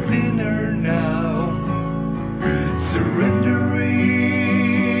getting thinner now, surrendering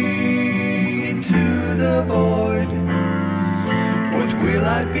into the void. What will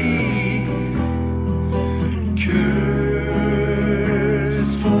I be? Curse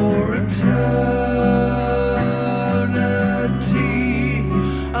for eternity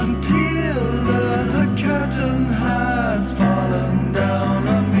until the curtain has fallen down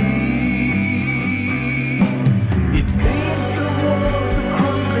on me. It seems the walls are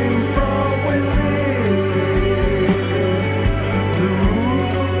crumbling from within. The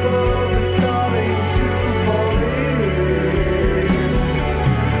roof above is starting to fall in.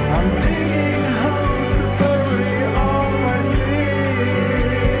 I'm digging holes to bury all my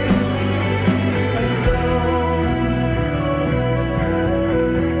sins alone.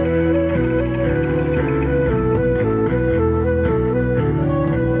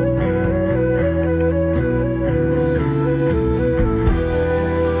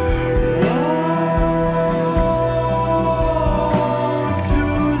 Walk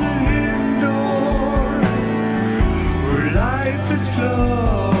through the hidden door where life is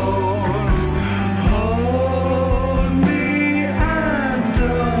flowed. Hold me and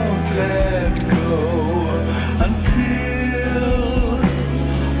don't let go until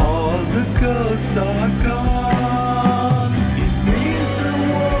all the ghosts are gone. It seems the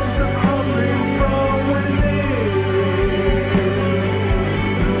walls are crumbling from within.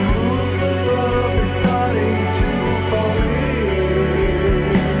 The roof above is starting to fall in.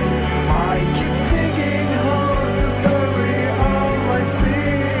 I keep digging holes to bury all my sins.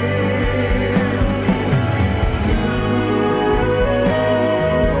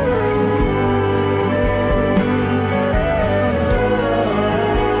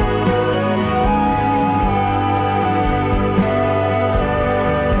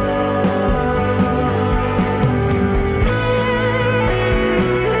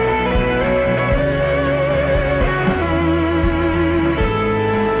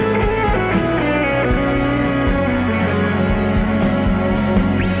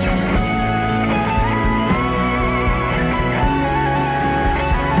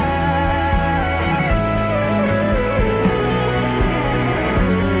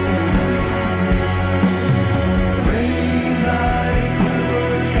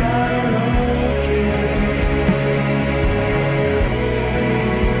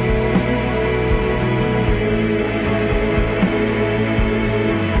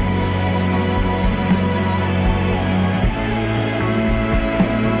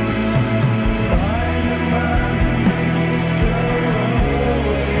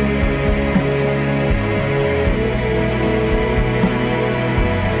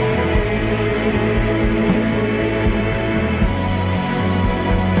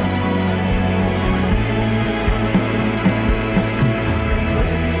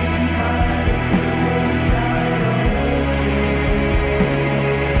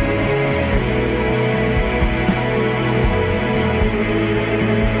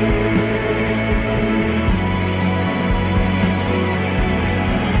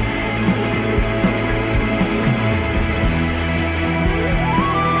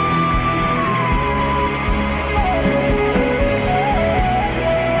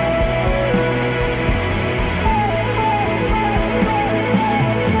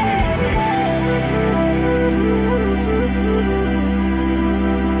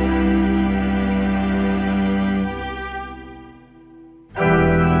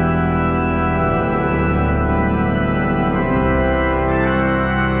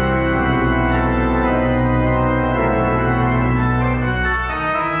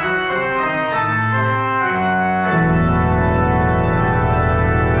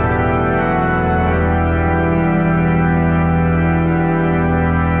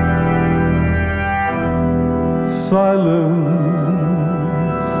 Silence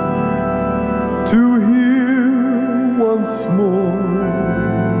to hear once more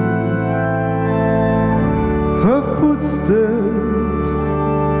her footsteps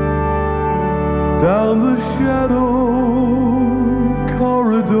down the shadowed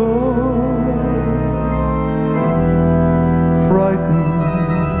corridor.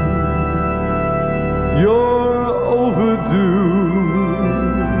 Frightened, you're overdue.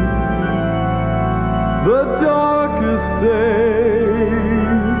 The darkest day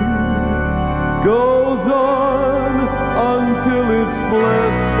goes on until it's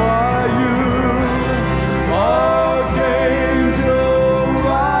blessed by you. Archangel,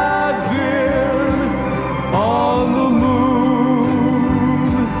 rise.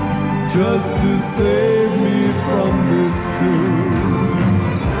 just to save me from this tune.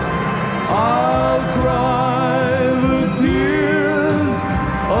 I'll cry the tears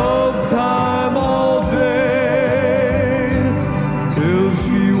of time all day till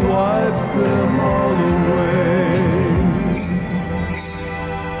she wipes them all away.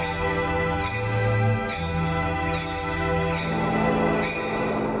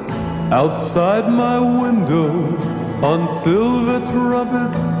 Outside my window, on silver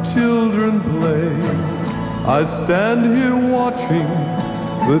trumpets children play. I stand here watching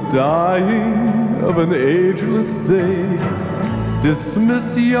the dying of an ageless day.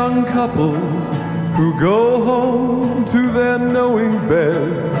 Dismiss young couples who go home to their knowing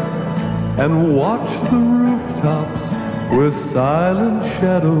beds and watch the rooftops where silent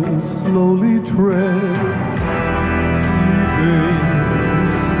shadows slowly tread. Sleeping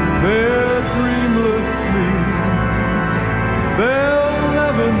their dreamless sleep, they'll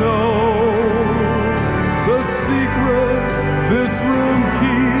never know the secrets this room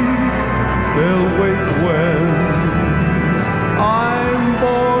keeps. They'll wait when I'm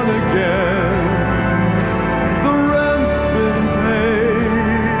born again. The rent's been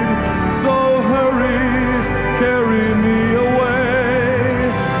paid, so hurry, carry me away.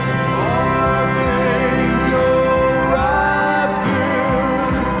 Archangel rising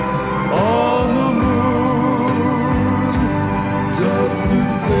on the moon, just to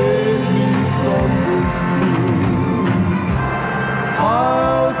save me from this tune.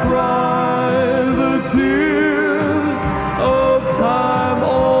 I'll cry the tears of time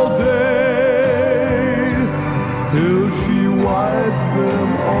all day till she wipes them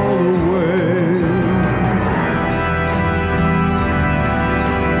all away.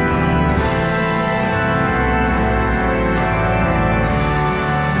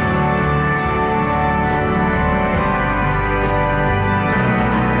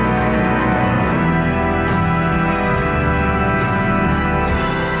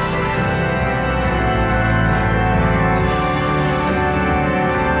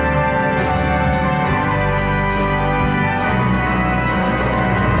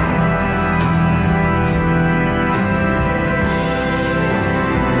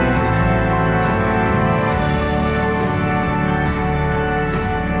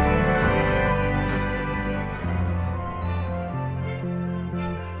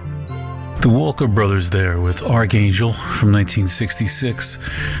 The Walker Brothers there with Archangel from 1966.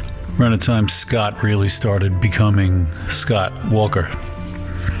 Around the time Scott really started becoming Scott Walker.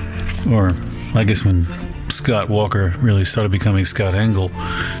 Or, I guess when Scott Walker really started becoming Scott Engel,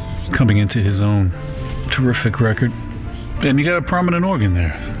 coming into his own. Terrific record. And you got a prominent organ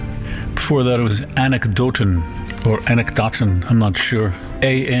there. Before that it was Anekdoten, or Anekdoten, I'm not sure.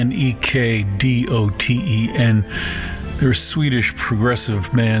 Anekdoten. They're a Swedish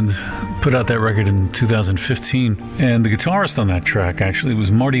progressive band, put out that record in 2015. And the guitarist on that track, actually,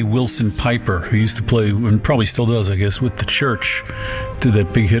 was Marty Wilson Piper, who used to play, and probably still does, I guess, with The Church. Did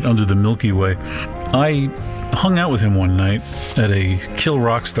that big hit Under the Milky Way. I hung out with him one night at a Kill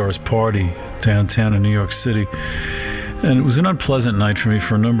Rock Stars party downtown in New York City. And it was an unpleasant night for me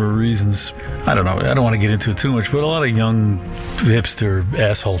for a number of reasons. I don't know, I don't want to get into it too much, but a lot of young hipster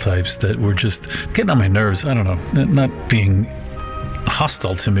asshole types that were just getting on my nerves. I don't know, not being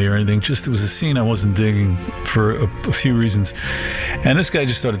hostile to me or anything, just it was a scene I wasn't digging for a few reasons. And this guy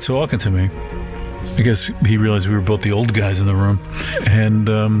just started talking to me. I guess he realized we were both the old guys in the room. And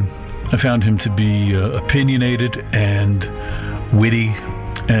I found him to be opinionated and witty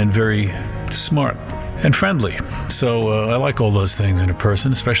and very smart and friendly. So I like all those things in a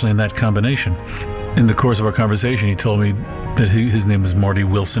person, especially in that combination. In the course of our conversation, he told me that his name was Marty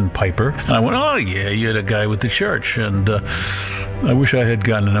Wilson Piper. And I went, oh, yeah, you're the guy with the church. And I wish I had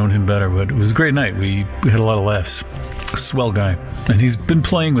gotten to know him better, but it was a great night. We had a lot of laughs. Swell guy. And he's been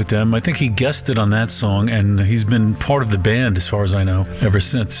playing with them. I think he guested on that song, and he's been part of the band, as far as I know, ever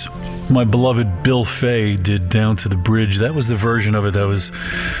since. My beloved Bill Fay did Down to the Bridge. That was the version of it that was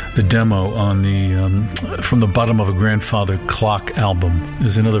the demo on the From the Bottom of a Grandfather Clock album.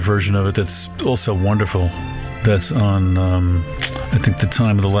 There's another version of it that's also wonderful. That's on, I think, the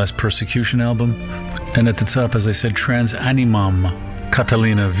Time of the Last Persecution album. And at the top, as I said, Trans Animam,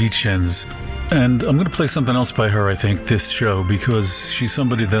 Catalina Vicens. And I'm going to play something else by her, I think, this show, because she's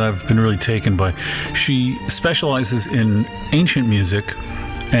somebody that I've been really taken by. She specializes in ancient music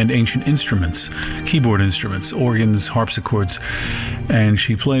and ancient instruments, keyboard instruments, organs, harpsichords, and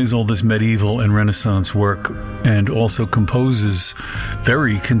she plays all this medieval and Renaissance work and also composes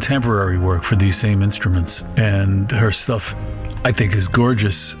very contemporary work for these same instruments. And her stuff I think is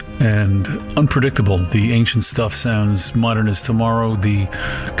gorgeous and unpredictable. The ancient stuff sounds modern as tomorrow. The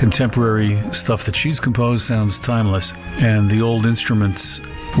contemporary stuff that she's composed sounds timeless. And the old instruments,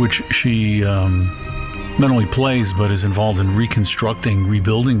 which she not only plays but is involved in reconstructing,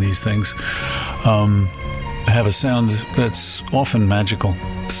 rebuilding these things, have a sound that's often magical.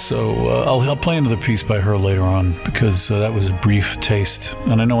 So I'll play another piece by her later on because that was a brief taste.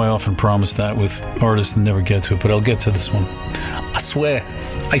 And I know I often promise that with artists and never get to it, but I'll get to this one. I swear.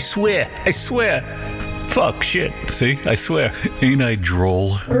 I swear. I swear. Fuck, shit. See? I swear. Ain't I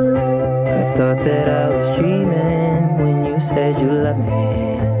droll? I thought that I was dreaming when you said you loved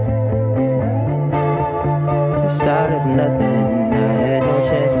me. The start of nothing. I had no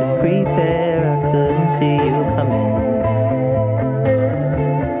chance to prepare. I couldn't see you coming.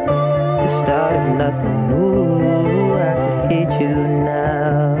 The start of nothing. Ooh, I could hate you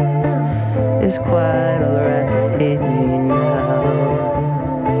now. It's quite alright to hate me now.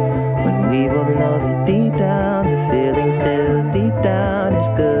 When we both know that deep down the feeling still deep down is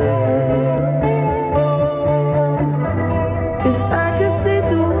good. If I could see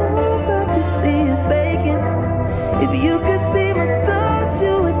through walls, I could see you faking. If you could see my thoughts,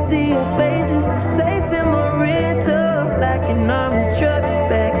 you would see your faces. Safe in my rental, like an army truck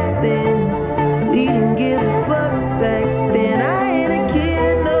back then. We didn't give a fuck back then. I ain't a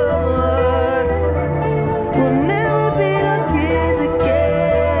kid no more. We'll never be those kids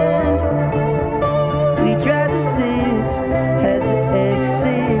again. We tried the six, had the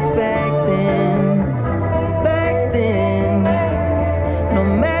X6 back then. Back then, no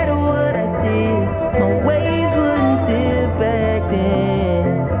matter what I did, my waves wouldn't dip back then.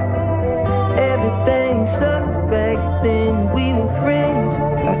 Everything sucked back then. We were friends.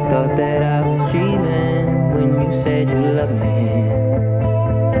 I thought that I was dreaming when you said you loved me.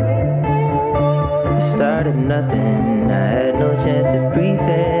 The start of nothing. I had no chance to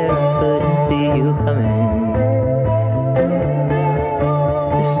prepare. I couldn't see you coming.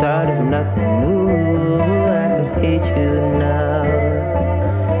 The start of nothing. Ooh, I could hate you now.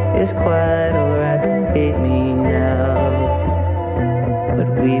 It's quite alright to hate me now. But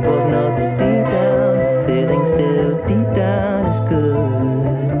we both know that deep down the feeling still deep down is good.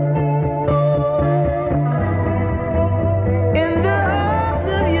 In the halls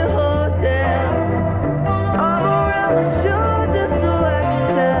of your hotel, arm around my shoulder so I can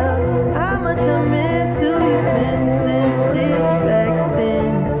tell how much I meant to you, meant to sincere back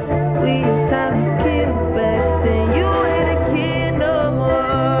then. We had time to kill back then. You ain't a kid no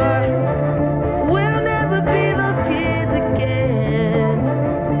more. We'll never be those kids again.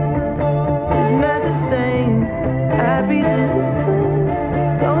 It's not the same. Everything's good.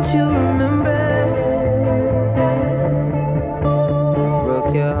 Don't you remember? I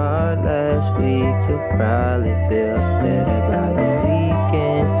broke your heart last week. You'll probably feel better by the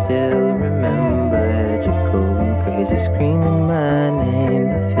weekend. Still remember, had you going crazy, screaming my name.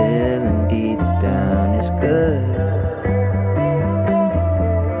 The feeling deep down is good.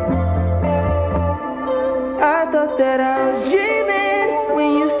 I thought that I was dreaming when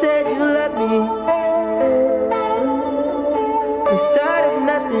you said you loved me. The start of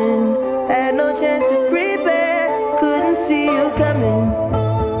nothing, had no chance to prepare, couldn't see you coming.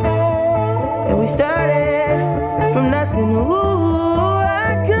 And we started from nothing. Ooh,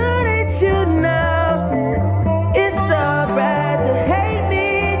 I could hate you now. It's alright to hate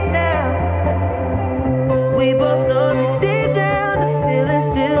me now. We both know that deep down the feeling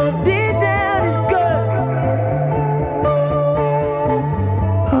still deep down is good.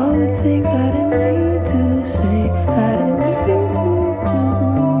 All the things I didn't mean to say, I didn't mean to do.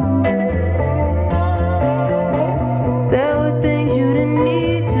 There were things you didn't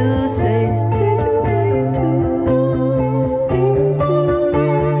need to say. Did you need to? Need to?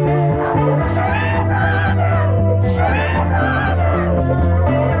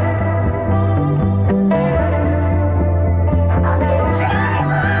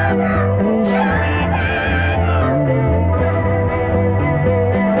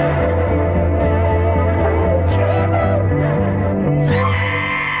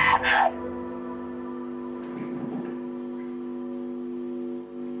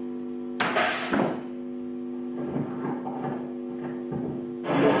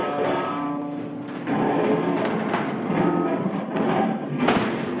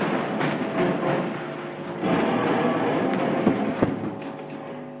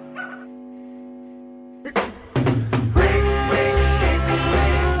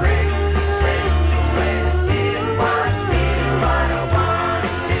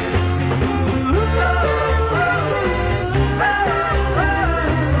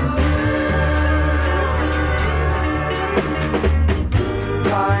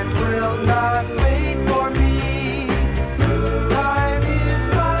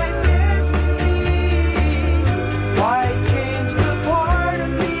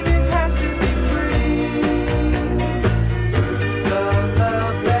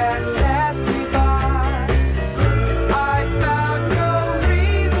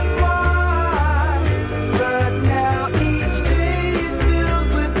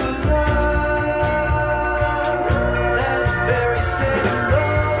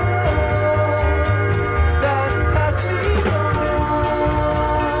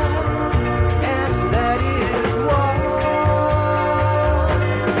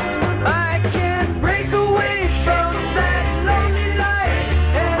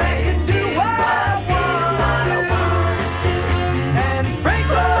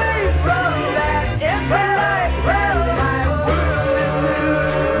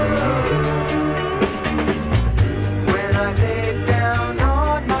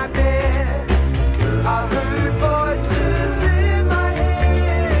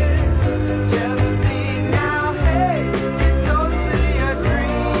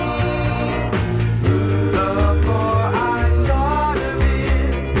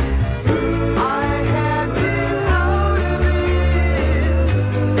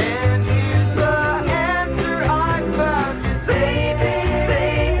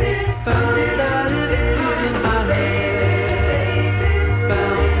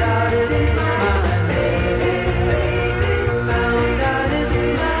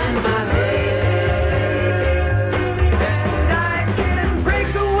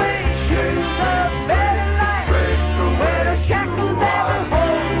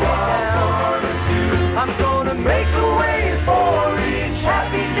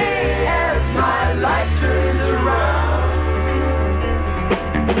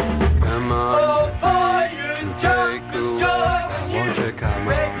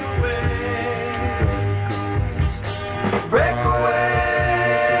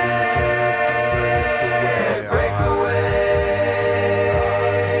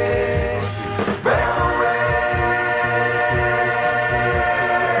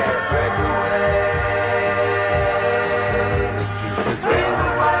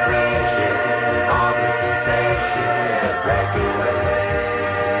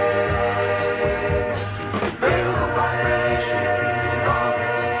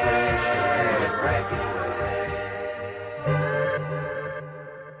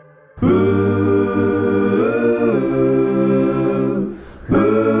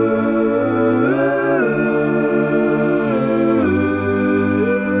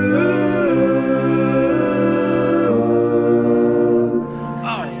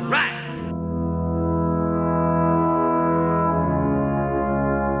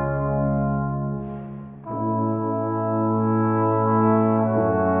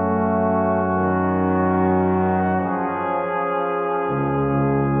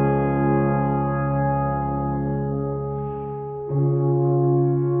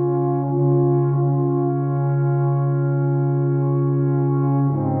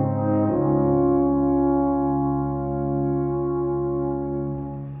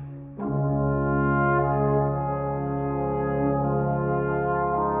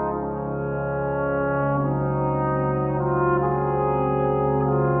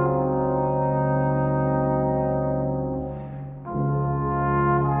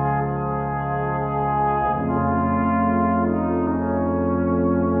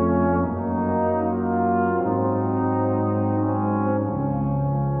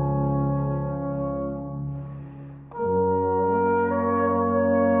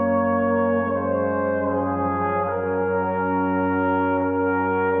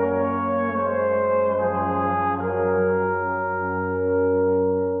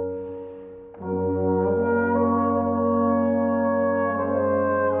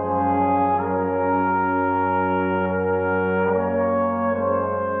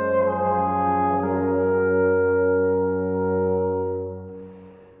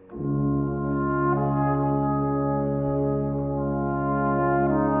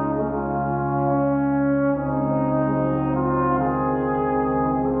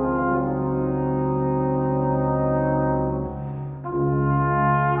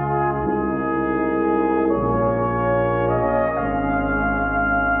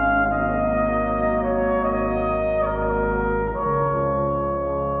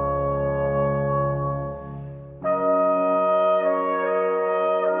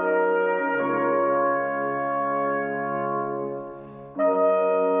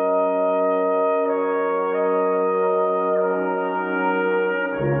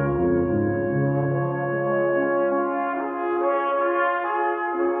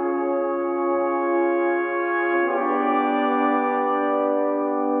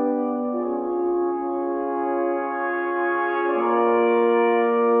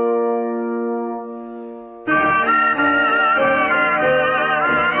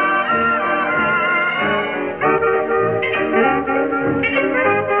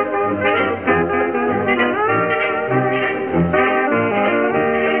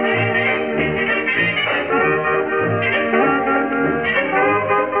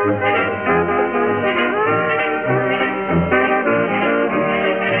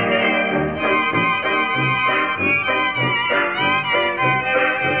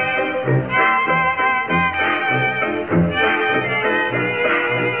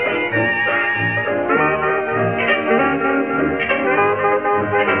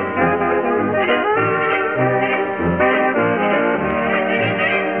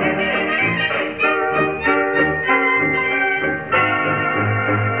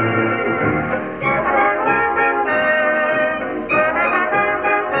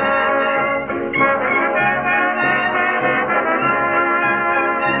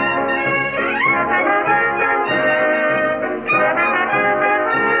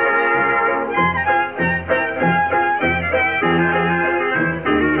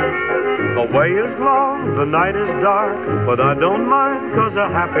 way is long, the night is dark, but I don't mind, 'cause a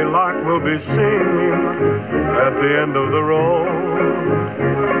happy lark will be singing at the end of the road.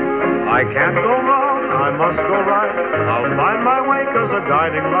 I can't go wrong, I must go right, I'll find my way, 'cause a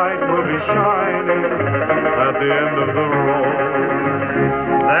guiding light will be shining at the end of the road.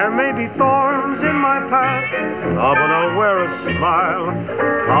 There may be thorns in my path, but I'll wear a smile,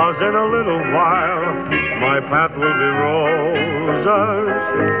 'cause in a little while my path will be roses.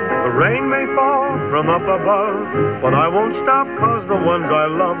 The rain may fall from up above, but I won't stop, 'cause the ones I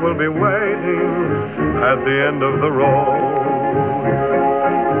love will be waiting at the end of the road.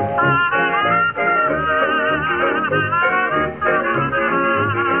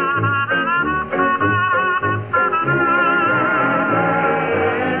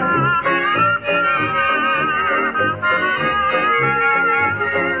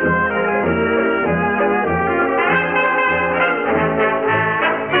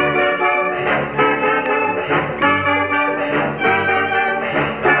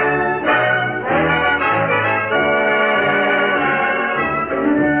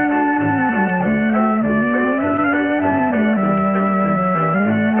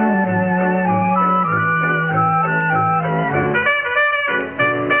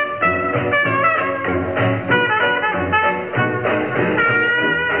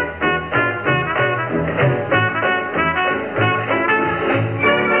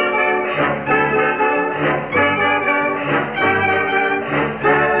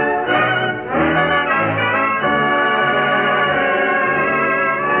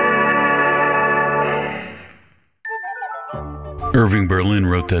 Irving Berlin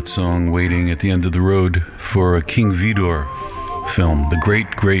wrote that song, Waiting at the End of the Road, for a King Vidor film, the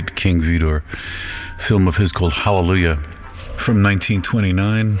great King Vidor film of his called Hallelujah from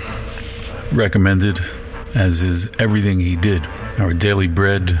 1929. Recommended, as is everything he did. Our Daily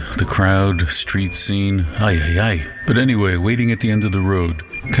Bread, The Crowd, Street Scene, ay. But anyway, Waiting at the End of the Road.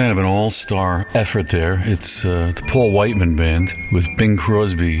 Kind of an all-star effort there. It's the Paul Whiteman Band with Bing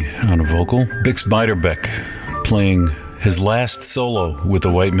Crosby on a vocal. Bix Beiderbecke playing his last solo with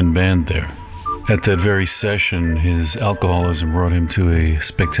the Whiteman Band there. At that very session, his alcoholism brought him to a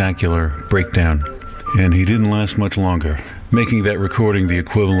spectacular breakdown, and he didn't last much longer, making that recording the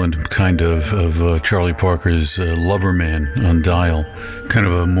equivalent kind of Charlie Parker's Lover Man on Dial, kind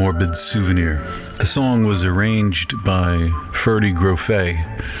of a morbid souvenir. The song was arranged by Ferdy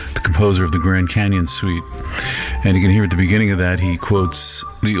Grofé, the composer of the Grand Canyon Suite, and you can hear at the beginning of that he quotes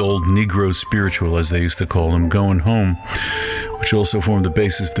the old Negro spiritual, as they used to call him, Going Home, which also formed the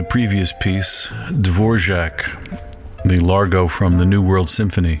basis of the previous piece, Dvorak, the Largo from the New World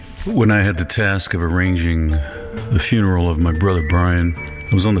Symphony. When I had the task of arranging the funeral of my brother Brian,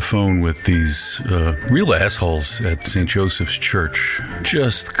 I was on the phone with these real assholes at St. Joseph's Church.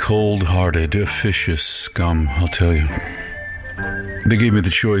 Just cold-hearted, officious scum, I'll tell you. They gave me the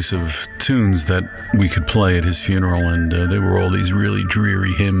choice of tunes that we could play at his funeral, and they were all these really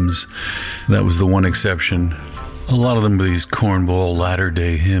dreary hymns. That was the one exception. A lot of them were these cornball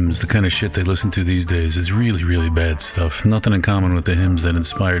latter-day hymns, the kind of shit they listen to these days. It's really, really bad stuff. Nothing in common with the hymns that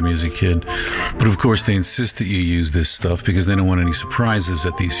inspired me as a kid. But of course, they insist that you use this stuff because they don't want any surprises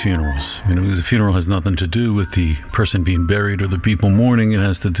at these funerals. You know, because the funeral has nothing to do with the person being buried or the people mourning. It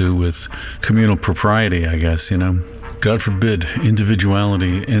has to do with communal propriety, I guess, you know. God forbid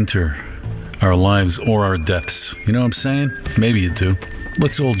individuality enter our lives or our deaths. You know what I'm saying? Maybe you do.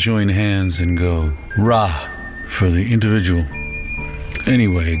 Let's all join hands and go, Ra, for the individual.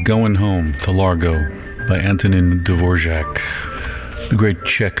 Anyway, Going Home, The Largo, by Antonin Dvorak, the great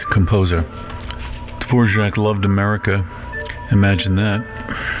Czech composer. Dvorak loved America, imagine that,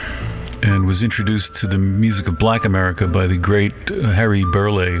 and was introduced to the music of Black America by the great Harry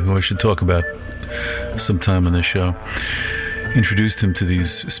Burleigh, who I should talk about sometime on this show. Introduced him to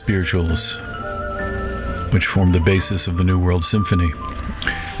these spirituals, which formed the basis of the New World Symphony.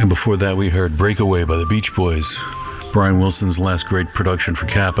 And before that, we heard Breakaway by the Beach Boys, Brian Wilson's last great production for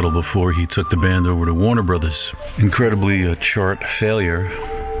Capitol before he took the band over to Warner Brothers. Incredibly a chart failure,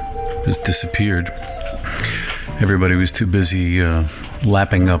 just disappeared. Everybody was too busy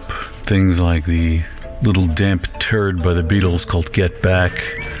lapping up things like the little damp turd by the Beatles called Get Back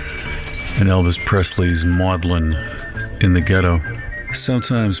and Elvis Presley's Maudlin in the Ghetto.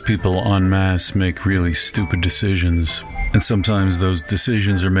 Sometimes people en masse make really stupid decisions, and sometimes those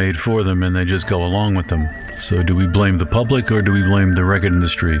decisions are made for them and they just go along with them. So do we blame the public or do we blame the record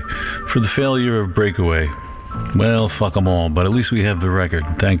industry for the failure of Breakaway? Well, fuck them all, but at least we have the record.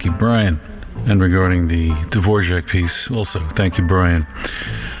 Thank you, Brian. And regarding the Dvorak piece, also, thank you, Brian.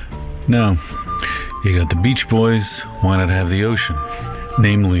 Now, you got the Beach Boys, why not have the ocean?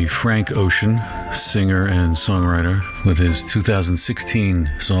 Namely Frank Ocean, singer and songwriter, with his 2016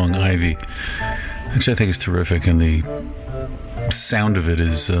 song Ivy, which I think is terrific, and the sound of it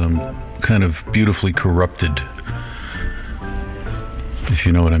is kind of beautifully corrupted, if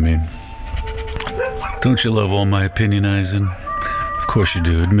you know what I mean. Don't you love all my opinionizing? Of course you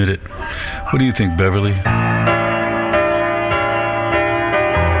do, admit it. What do you think, Beverly?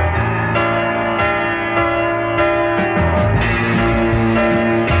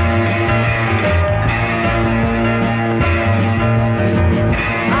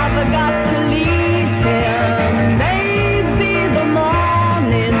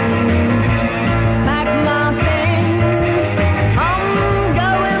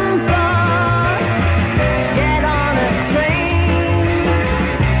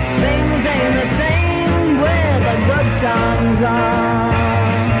 Things ain't the same.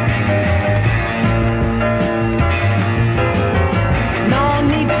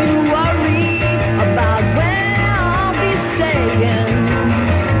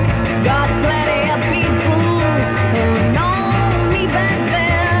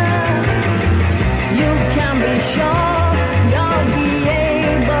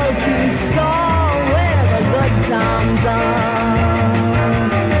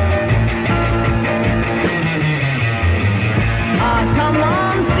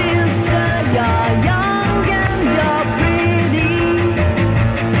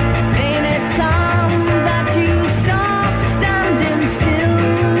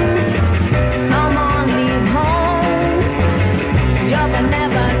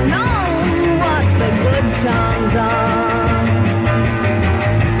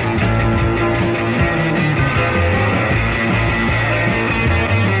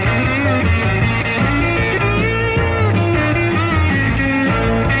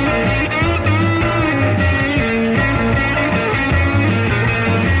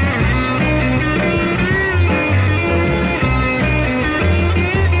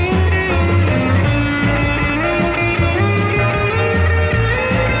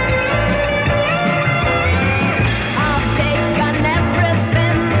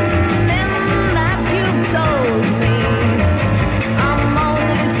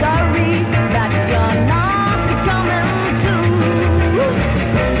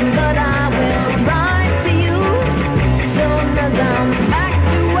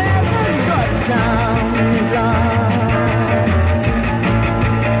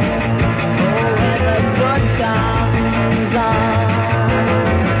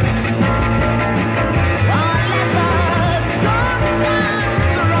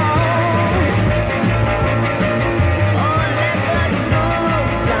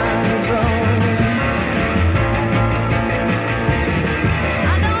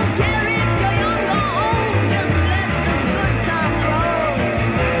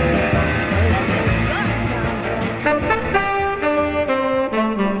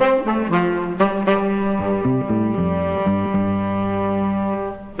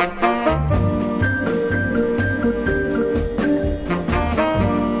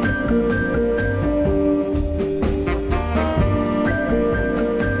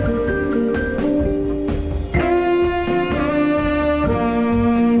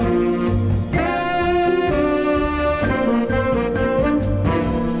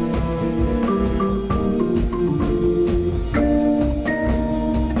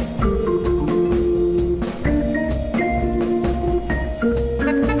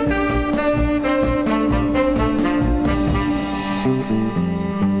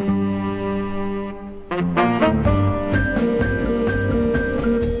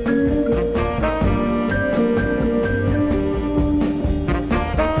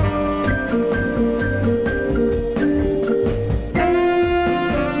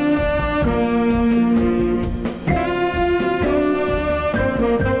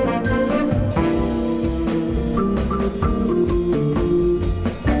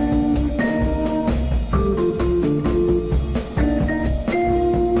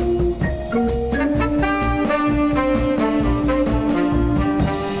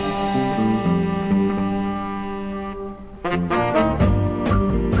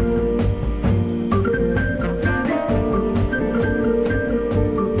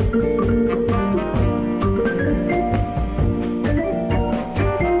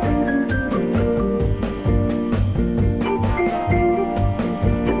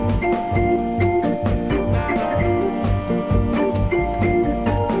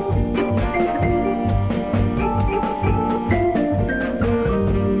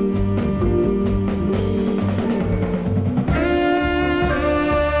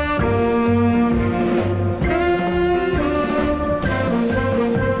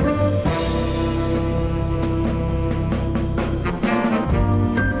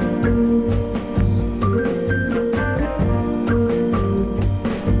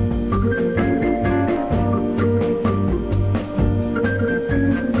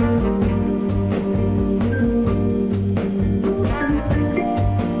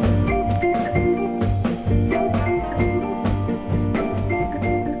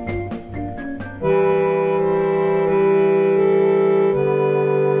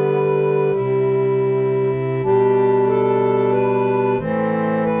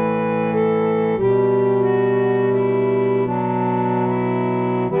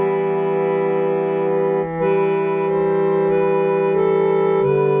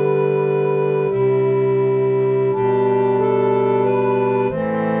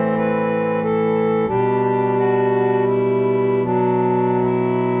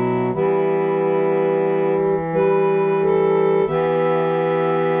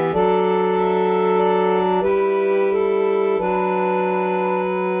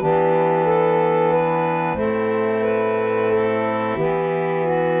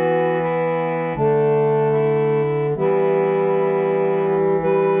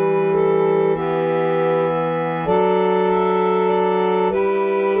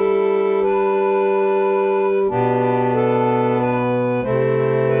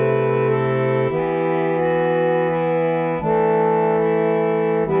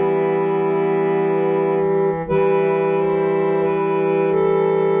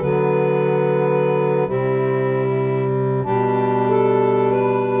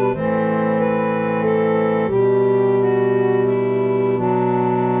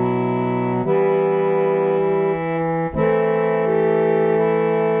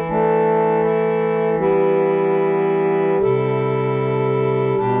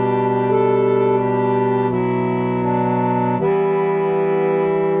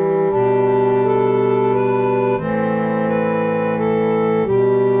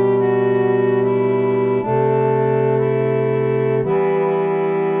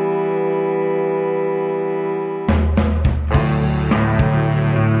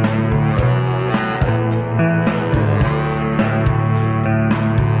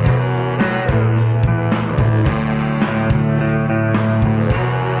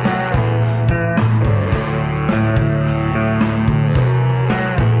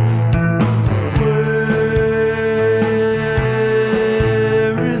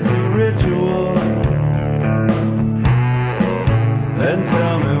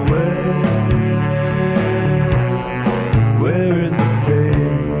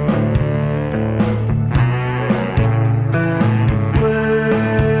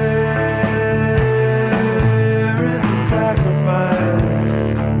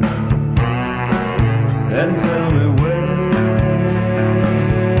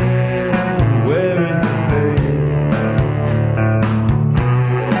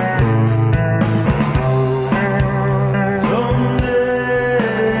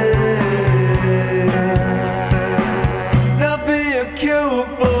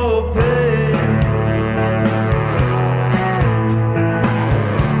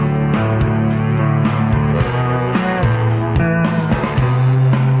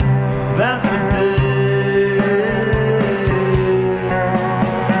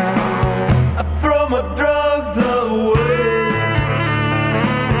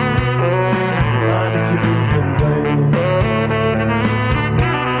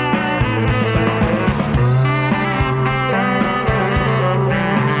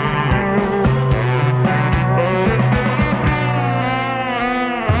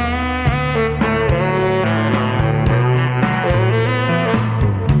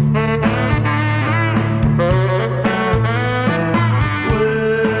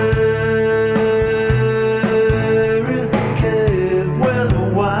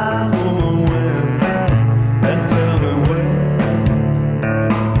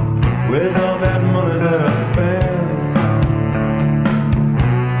 Where's all that money that I spent?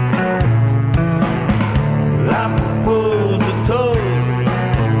 I propose a toast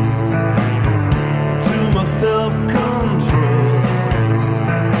to my self-control.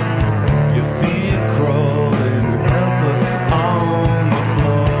 You see it crawling helpless on the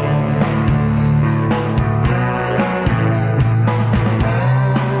floor.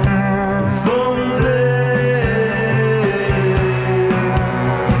 Someday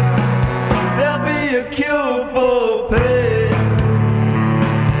there'll be a cure for pain.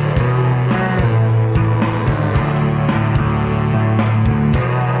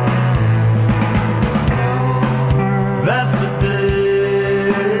 That's the day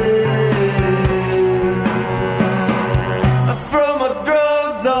I throw my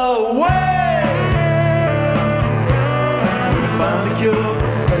drugs away. We'll find a cure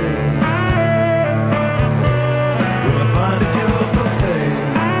for pain. We'll find a cure for pain.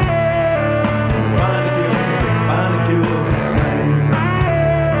 Find a cure for pain.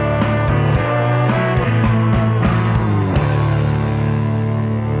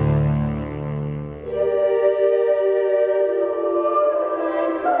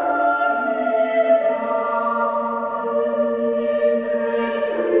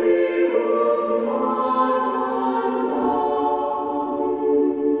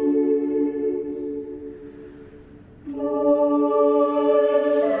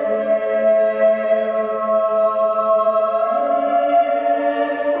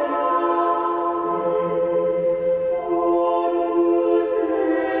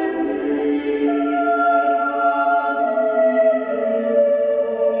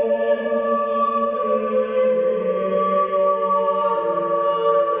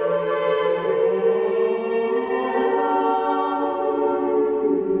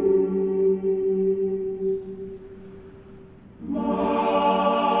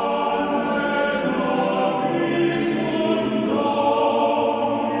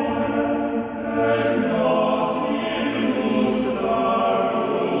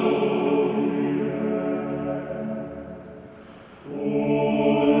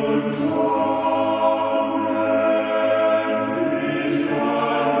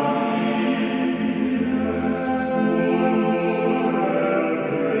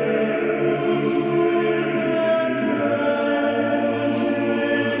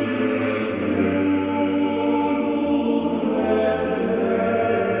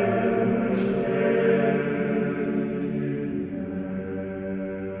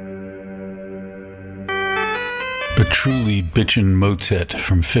 A truly bitchin' motet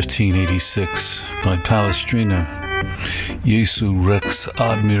from 1586 by Palestrina. Jesu Rex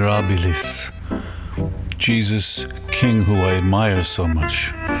Admirabilis. Jesus, King who I admire so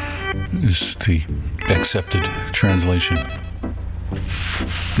much, is the accepted translation. A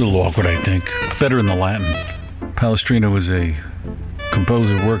little awkward, I think. Better in the Latin. Palestrina was a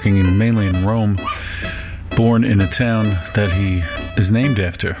composer working mainly in Rome, born in a town that he is named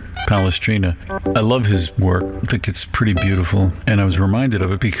after, Palestrina. I love his work. I think it's pretty beautiful. And I was reminded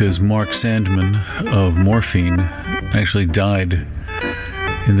of it because Mark Sandman of Morphine actually died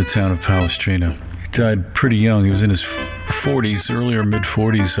in the town of Palestrina. He died pretty young. He was in his 40s, early or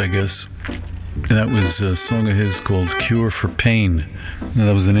mid-40s, I guess. And that was a song of his called Cure for Pain. And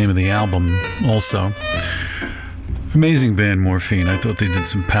that was the name of the album also. Amazing band, Morphine. I thought they did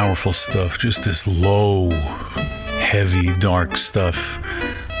some powerful stuff. Just this low, heavy, dark stuff.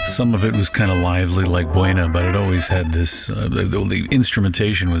 Some of it was kind of lively, like Buena, but it always had this. The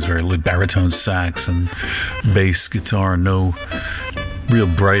instrumentation was very baritone sax and bass guitar, no real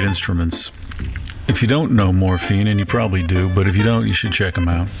bright instruments. If you don't know Morphine, and you probably do, but if you don't, you should check them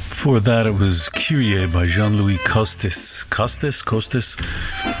out. Before that, it was Kyrie by Jean-Louis Costes. Costes?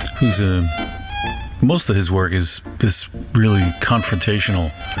 Who's most of his work is this really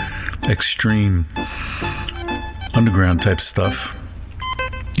confrontational, extreme, underground type stuff.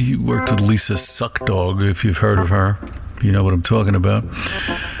 He worked with Lisa Suckdog, if you've heard of her. You know what I'm talking about.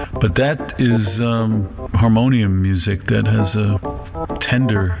 But that is harmonium music that has a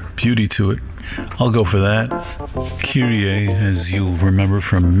tender beauty to it. I'll go for that. Kyrie, as you'll remember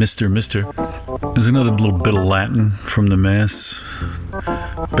from Mr. There's another little bit of Latin from the Mass,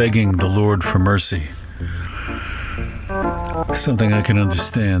 begging the Lord for mercy. Something I can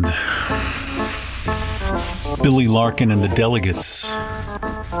understand. Billy Larkin and the Delegates,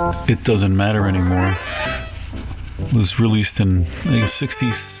 It Doesn't Matter Anymore, was released in, I think,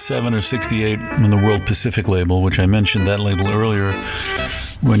 67 or 68 on the World Pacific label, which I mentioned that label earlier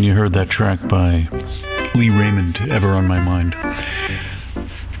when you heard that track by Lee Raymond, Ever on My Mind.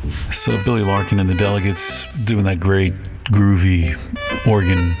 So Billy Larkin and the Delegates doing that great groovy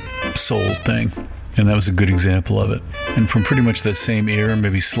organ soul thing. And that was a good example of it. And from pretty much that same era,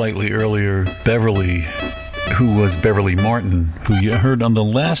 maybe slightly earlier, Beverly, who was Beverly Martin, who you heard on the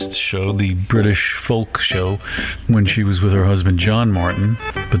last show, the British folk show, when she was with her husband John Martin.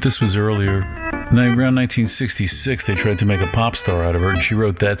 But this was earlier. Around 1966, they tried to make a pop star out of her, and she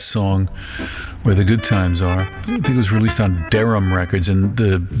wrote that song, Where the Good Times Are. I think it was released on Durham Records, and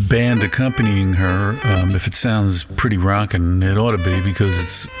the band accompanying her, if it sounds pretty rockin', it ought to be, because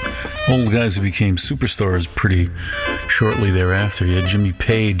it's all the guys who became superstars pretty shortly thereafter. You had Jimmy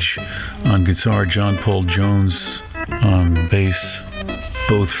Page on guitar, John Paul Jones on bass,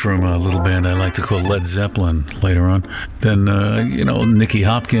 both from a little band I like to call Led Zeppelin later on. Then, Nicky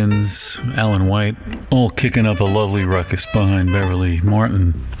Hopkins, Alan White, all kicking up a lovely ruckus behind Beverly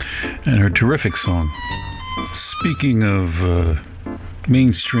Martin and her terrific song. Speaking of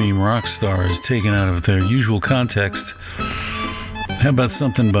mainstream rock stars taken out of their usual context, how about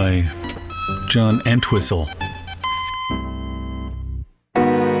something by John Entwistle?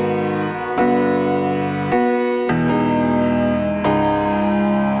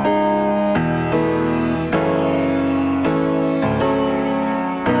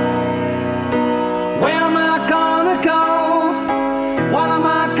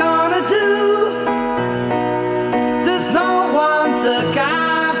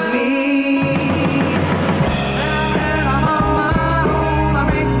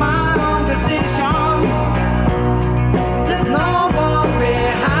 Decisions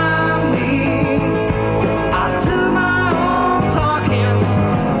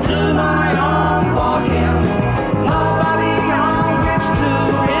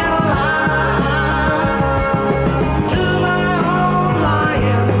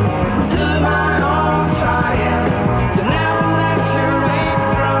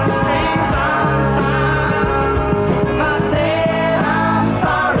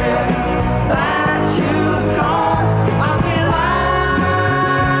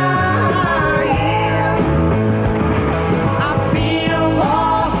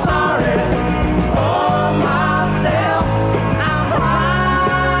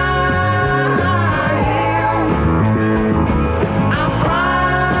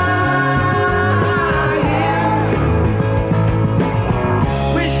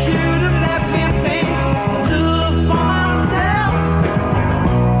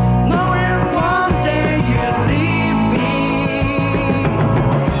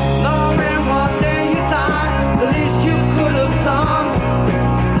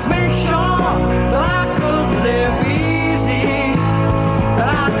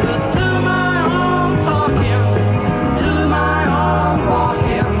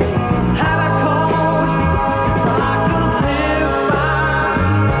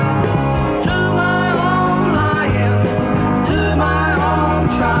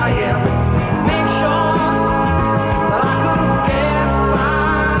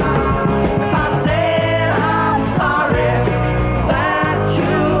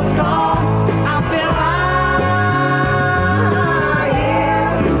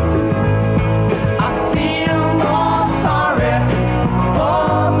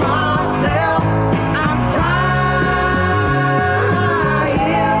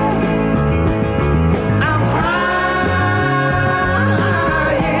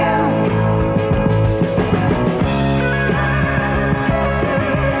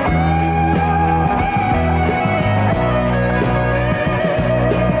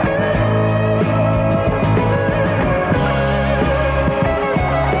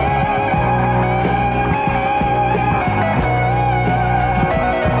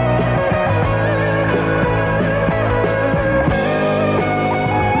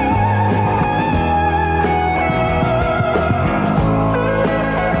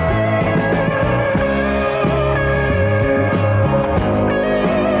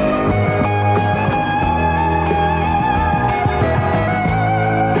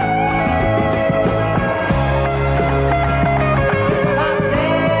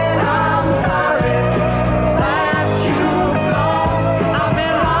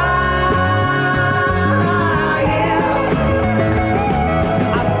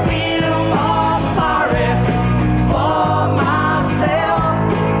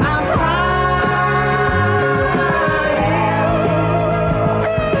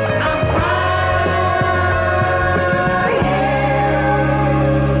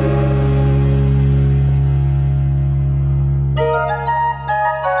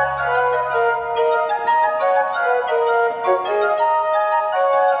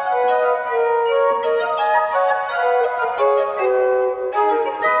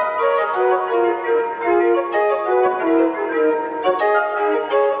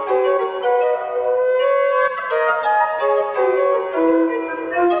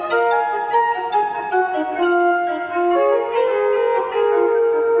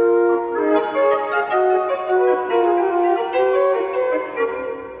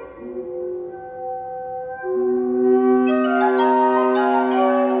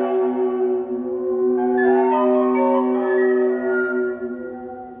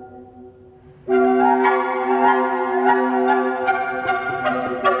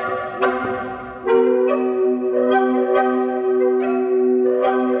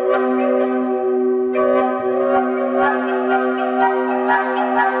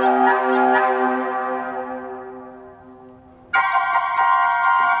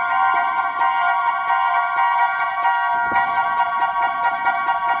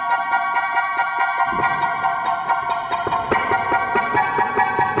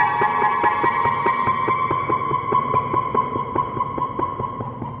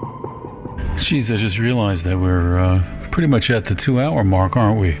Jeez, I just realized that we're pretty much at the 2-hour mark,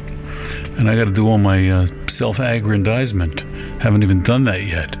 aren't we? And I got to do all my self-aggrandizement. Haven't even done that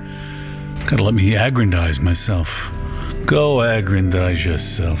yet. Got to let me aggrandize myself. Go aggrandize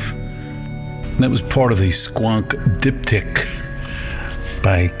yourself. That was part of the Squonk Diptych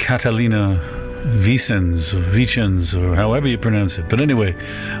by Catalina Vicens, or however you pronounce it. But anyway,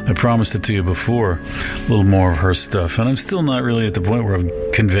 I promised it to you before, a little more of her stuff. And I'm still not really at the point where I've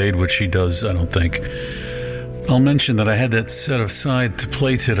conveyed what she does, I don't think. I'll mention that I had that set aside to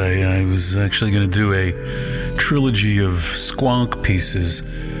play today. I was actually going to do a trilogy of Squonk pieces,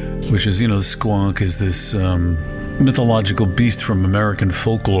 which is, Squonk is this mythological beast from American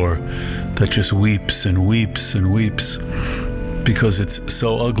folklore that just weeps and weeps and weeps because it's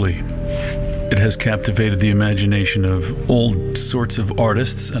so ugly. It has captivated the imagination of all sorts of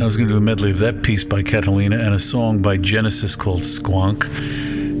artists, and I was going to do a medley of that piece by Catalina and a song by Genesis called Squonk,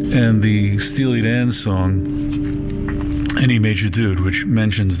 and the Steely Dan song, Any Major Dude, which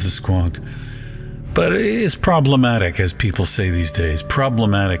mentions the Squonk. But it is problematic, as people say these days.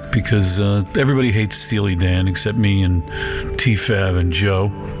 Problematic because everybody hates Steely Dan except me and T-Fab and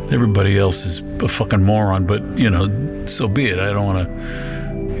Joe. Everybody else is a fucking moron, but, so be it. I don't want to,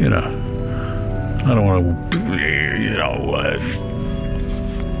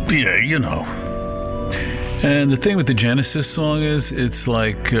 And the thing with the Genesis song is, it's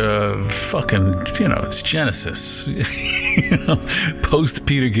like it's Genesis. Post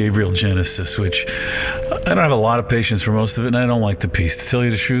Peter Gabriel Genesis, which I don't have a lot of patience for most of it, and I don't like the piece, to tell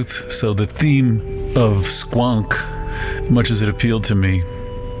you the truth. So the theme of Squonk, much as it appealed to me,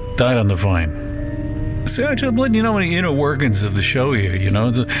 died on the vine. So I'm just letting you know the inner workings of the show here,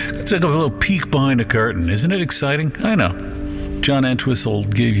 It's like a little peek behind the curtain. Isn't it exciting? I know. John Entwistle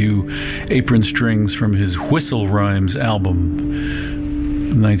gave you Apron Strings from his Whistle Rhymes album,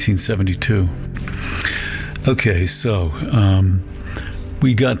 1972. Okay, so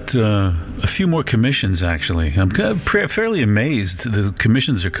we got a few more commissions, actually. I'm fairly amazed the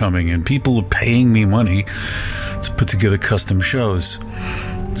commissions are coming, and people are paying me money to put together custom shows.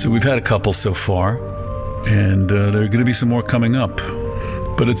 So we've had a couple so far, and there are going to be some more coming up.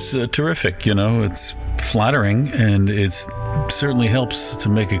 But it's terrific, it's flattering, and it certainly helps to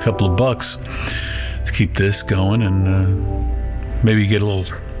make a couple of bucks to keep this going and maybe get a little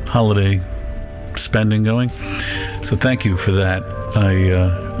holiday spending going. So thank you for that.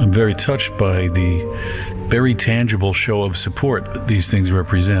 I'm very touched by the very tangible show of support these things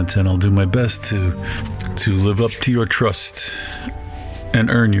represent, and I'll do my best to live up to your trust and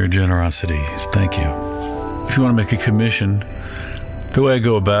earn your generosity. Thank you. If you want to make a commission, the way I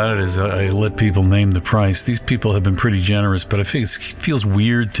go about it is I let people name the price. These people have been pretty generous, but I think it feels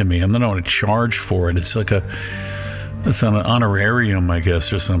weird to me. I'm not going to charge for it. It's like it's on an honorarium, I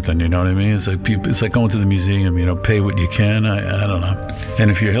guess, or something. You know what I mean? It's like going to the museum. Pay what you can. I don't know. And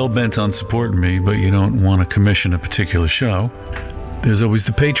if you're hell bent on supporting me, but you don't want to commission a particular show, there's always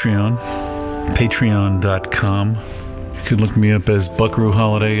the Patreon. Patreon.com. You could look me up as Buckaroo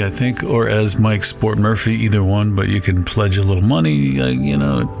Holiday, I think, or as Mike Sport Murphy, either one, but you can pledge a little money.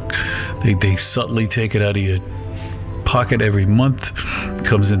 They subtly take it out of your pocket every month. It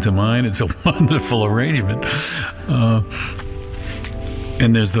comes into mine. It's a wonderful arrangement.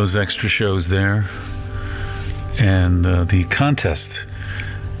 And there's those extra shows there. And the contest,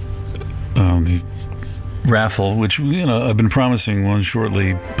 the raffle, which I've been promising one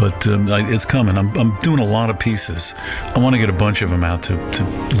shortly, but it's coming. I'm doing a lot of pieces. I want to get a bunch of them out to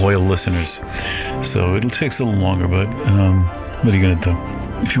loyal listeners, so it'll take a little longer, but what are you gonna do?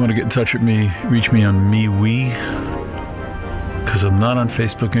 If you want to get in touch with me, reach me on MeWe, because I'm not on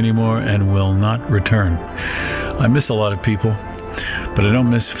Facebook anymore and will not return. I miss a lot of people, but I don't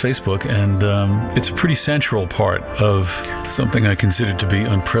miss Facebook, and it's a pretty central part of something I consider to be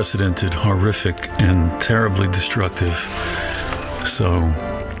unprecedented, horrific, and terribly destructive. So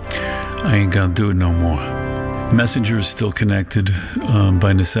I ain't gonna do it no more. Messenger is still connected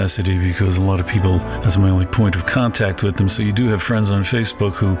by necessity, because a lot of people, that's my only point of contact with them. So you do have friends on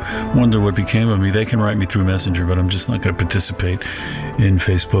Facebook who wonder what became of me. They can write me through Messenger, but I'm just not going to participate in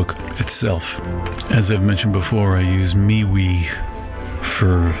Facebook itself. As I've mentioned before, I use MeWe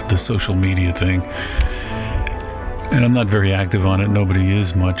for the social media thing, and I'm not very active on it. Nobody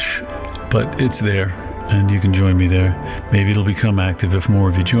is much, but it's there, and you can join me there. Maybe it'll become active if more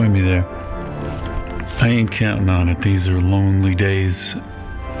of you join me there. I ain't counting on it. These are lonely days,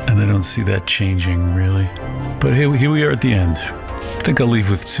 and I don't see that changing, really. But here we are at the end. I think I'll leave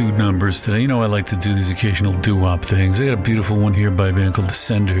with two numbers today. You know, I like to do these occasional doo-wop things. I got a beautiful one here by a band called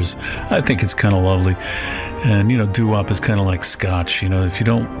Descenders. I think it's kind of lovely. And, you know, doo-wop is kind of like scotch. You know, if you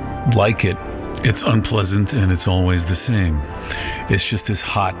don't like it, it's unpleasant and it's always the same. It's just this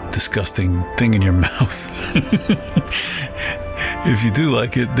hot, disgusting thing in your mouth. If you do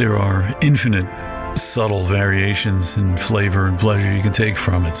like it, there are infinite subtle variations in flavor and pleasure you can take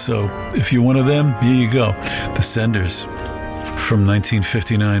from it. So if you're one of them, here you go. Descenders from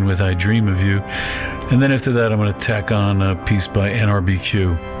 1959 with I Dream of You. And then after that, I'm going to tack on a piece by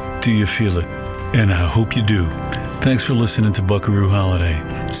NRBQ, Do You Feel It? And I hope you do. Thanks for listening to Buckaroo Holiday.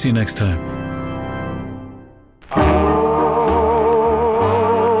 See you next time.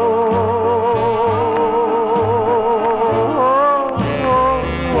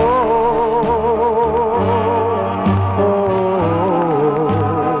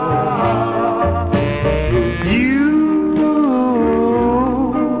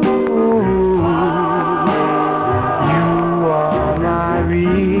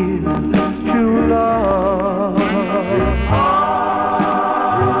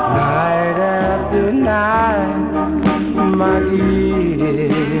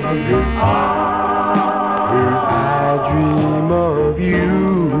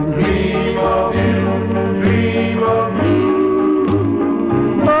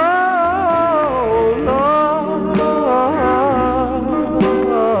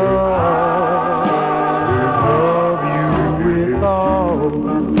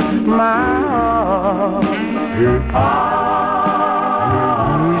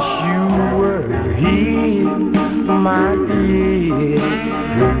 My dear,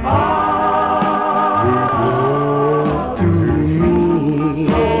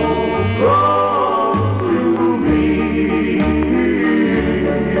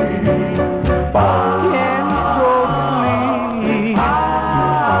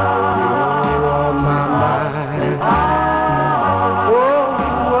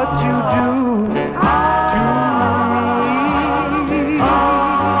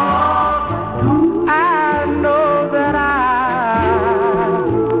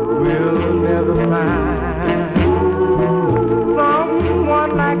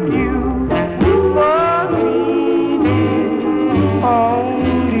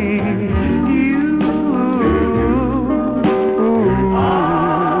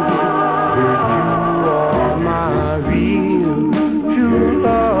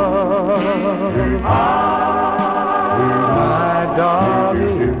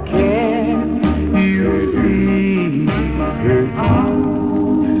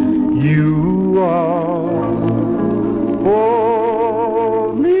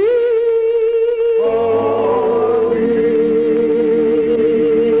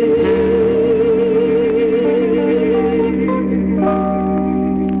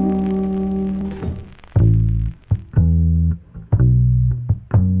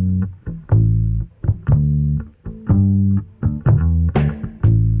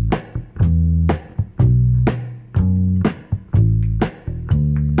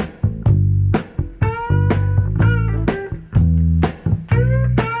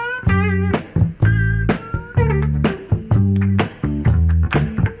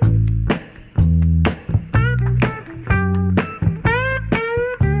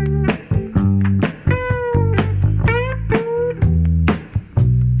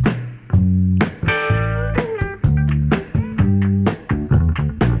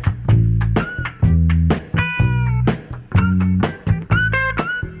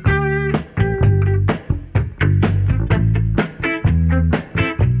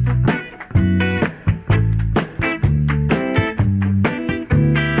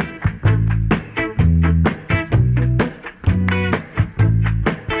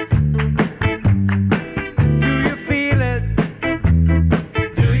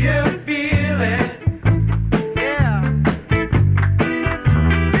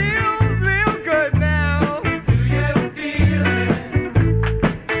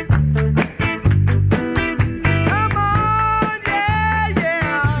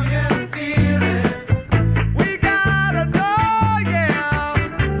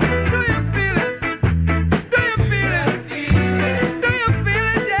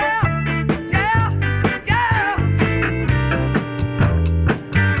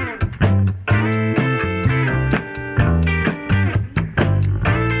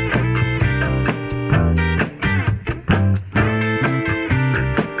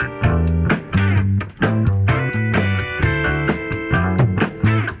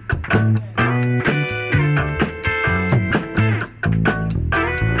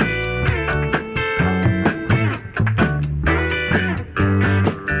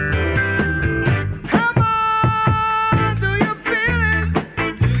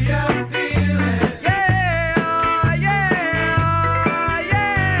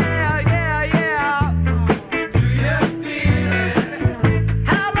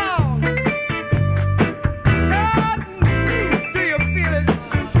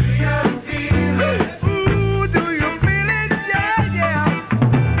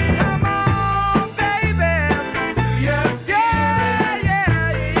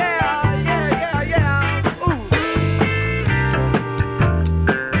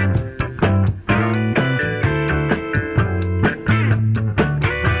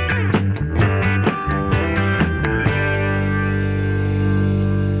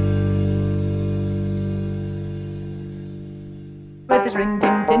 with his ring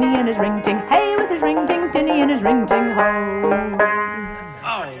ting tinny and his ring ting hey, with his ring ting tinny and his ring ting ho.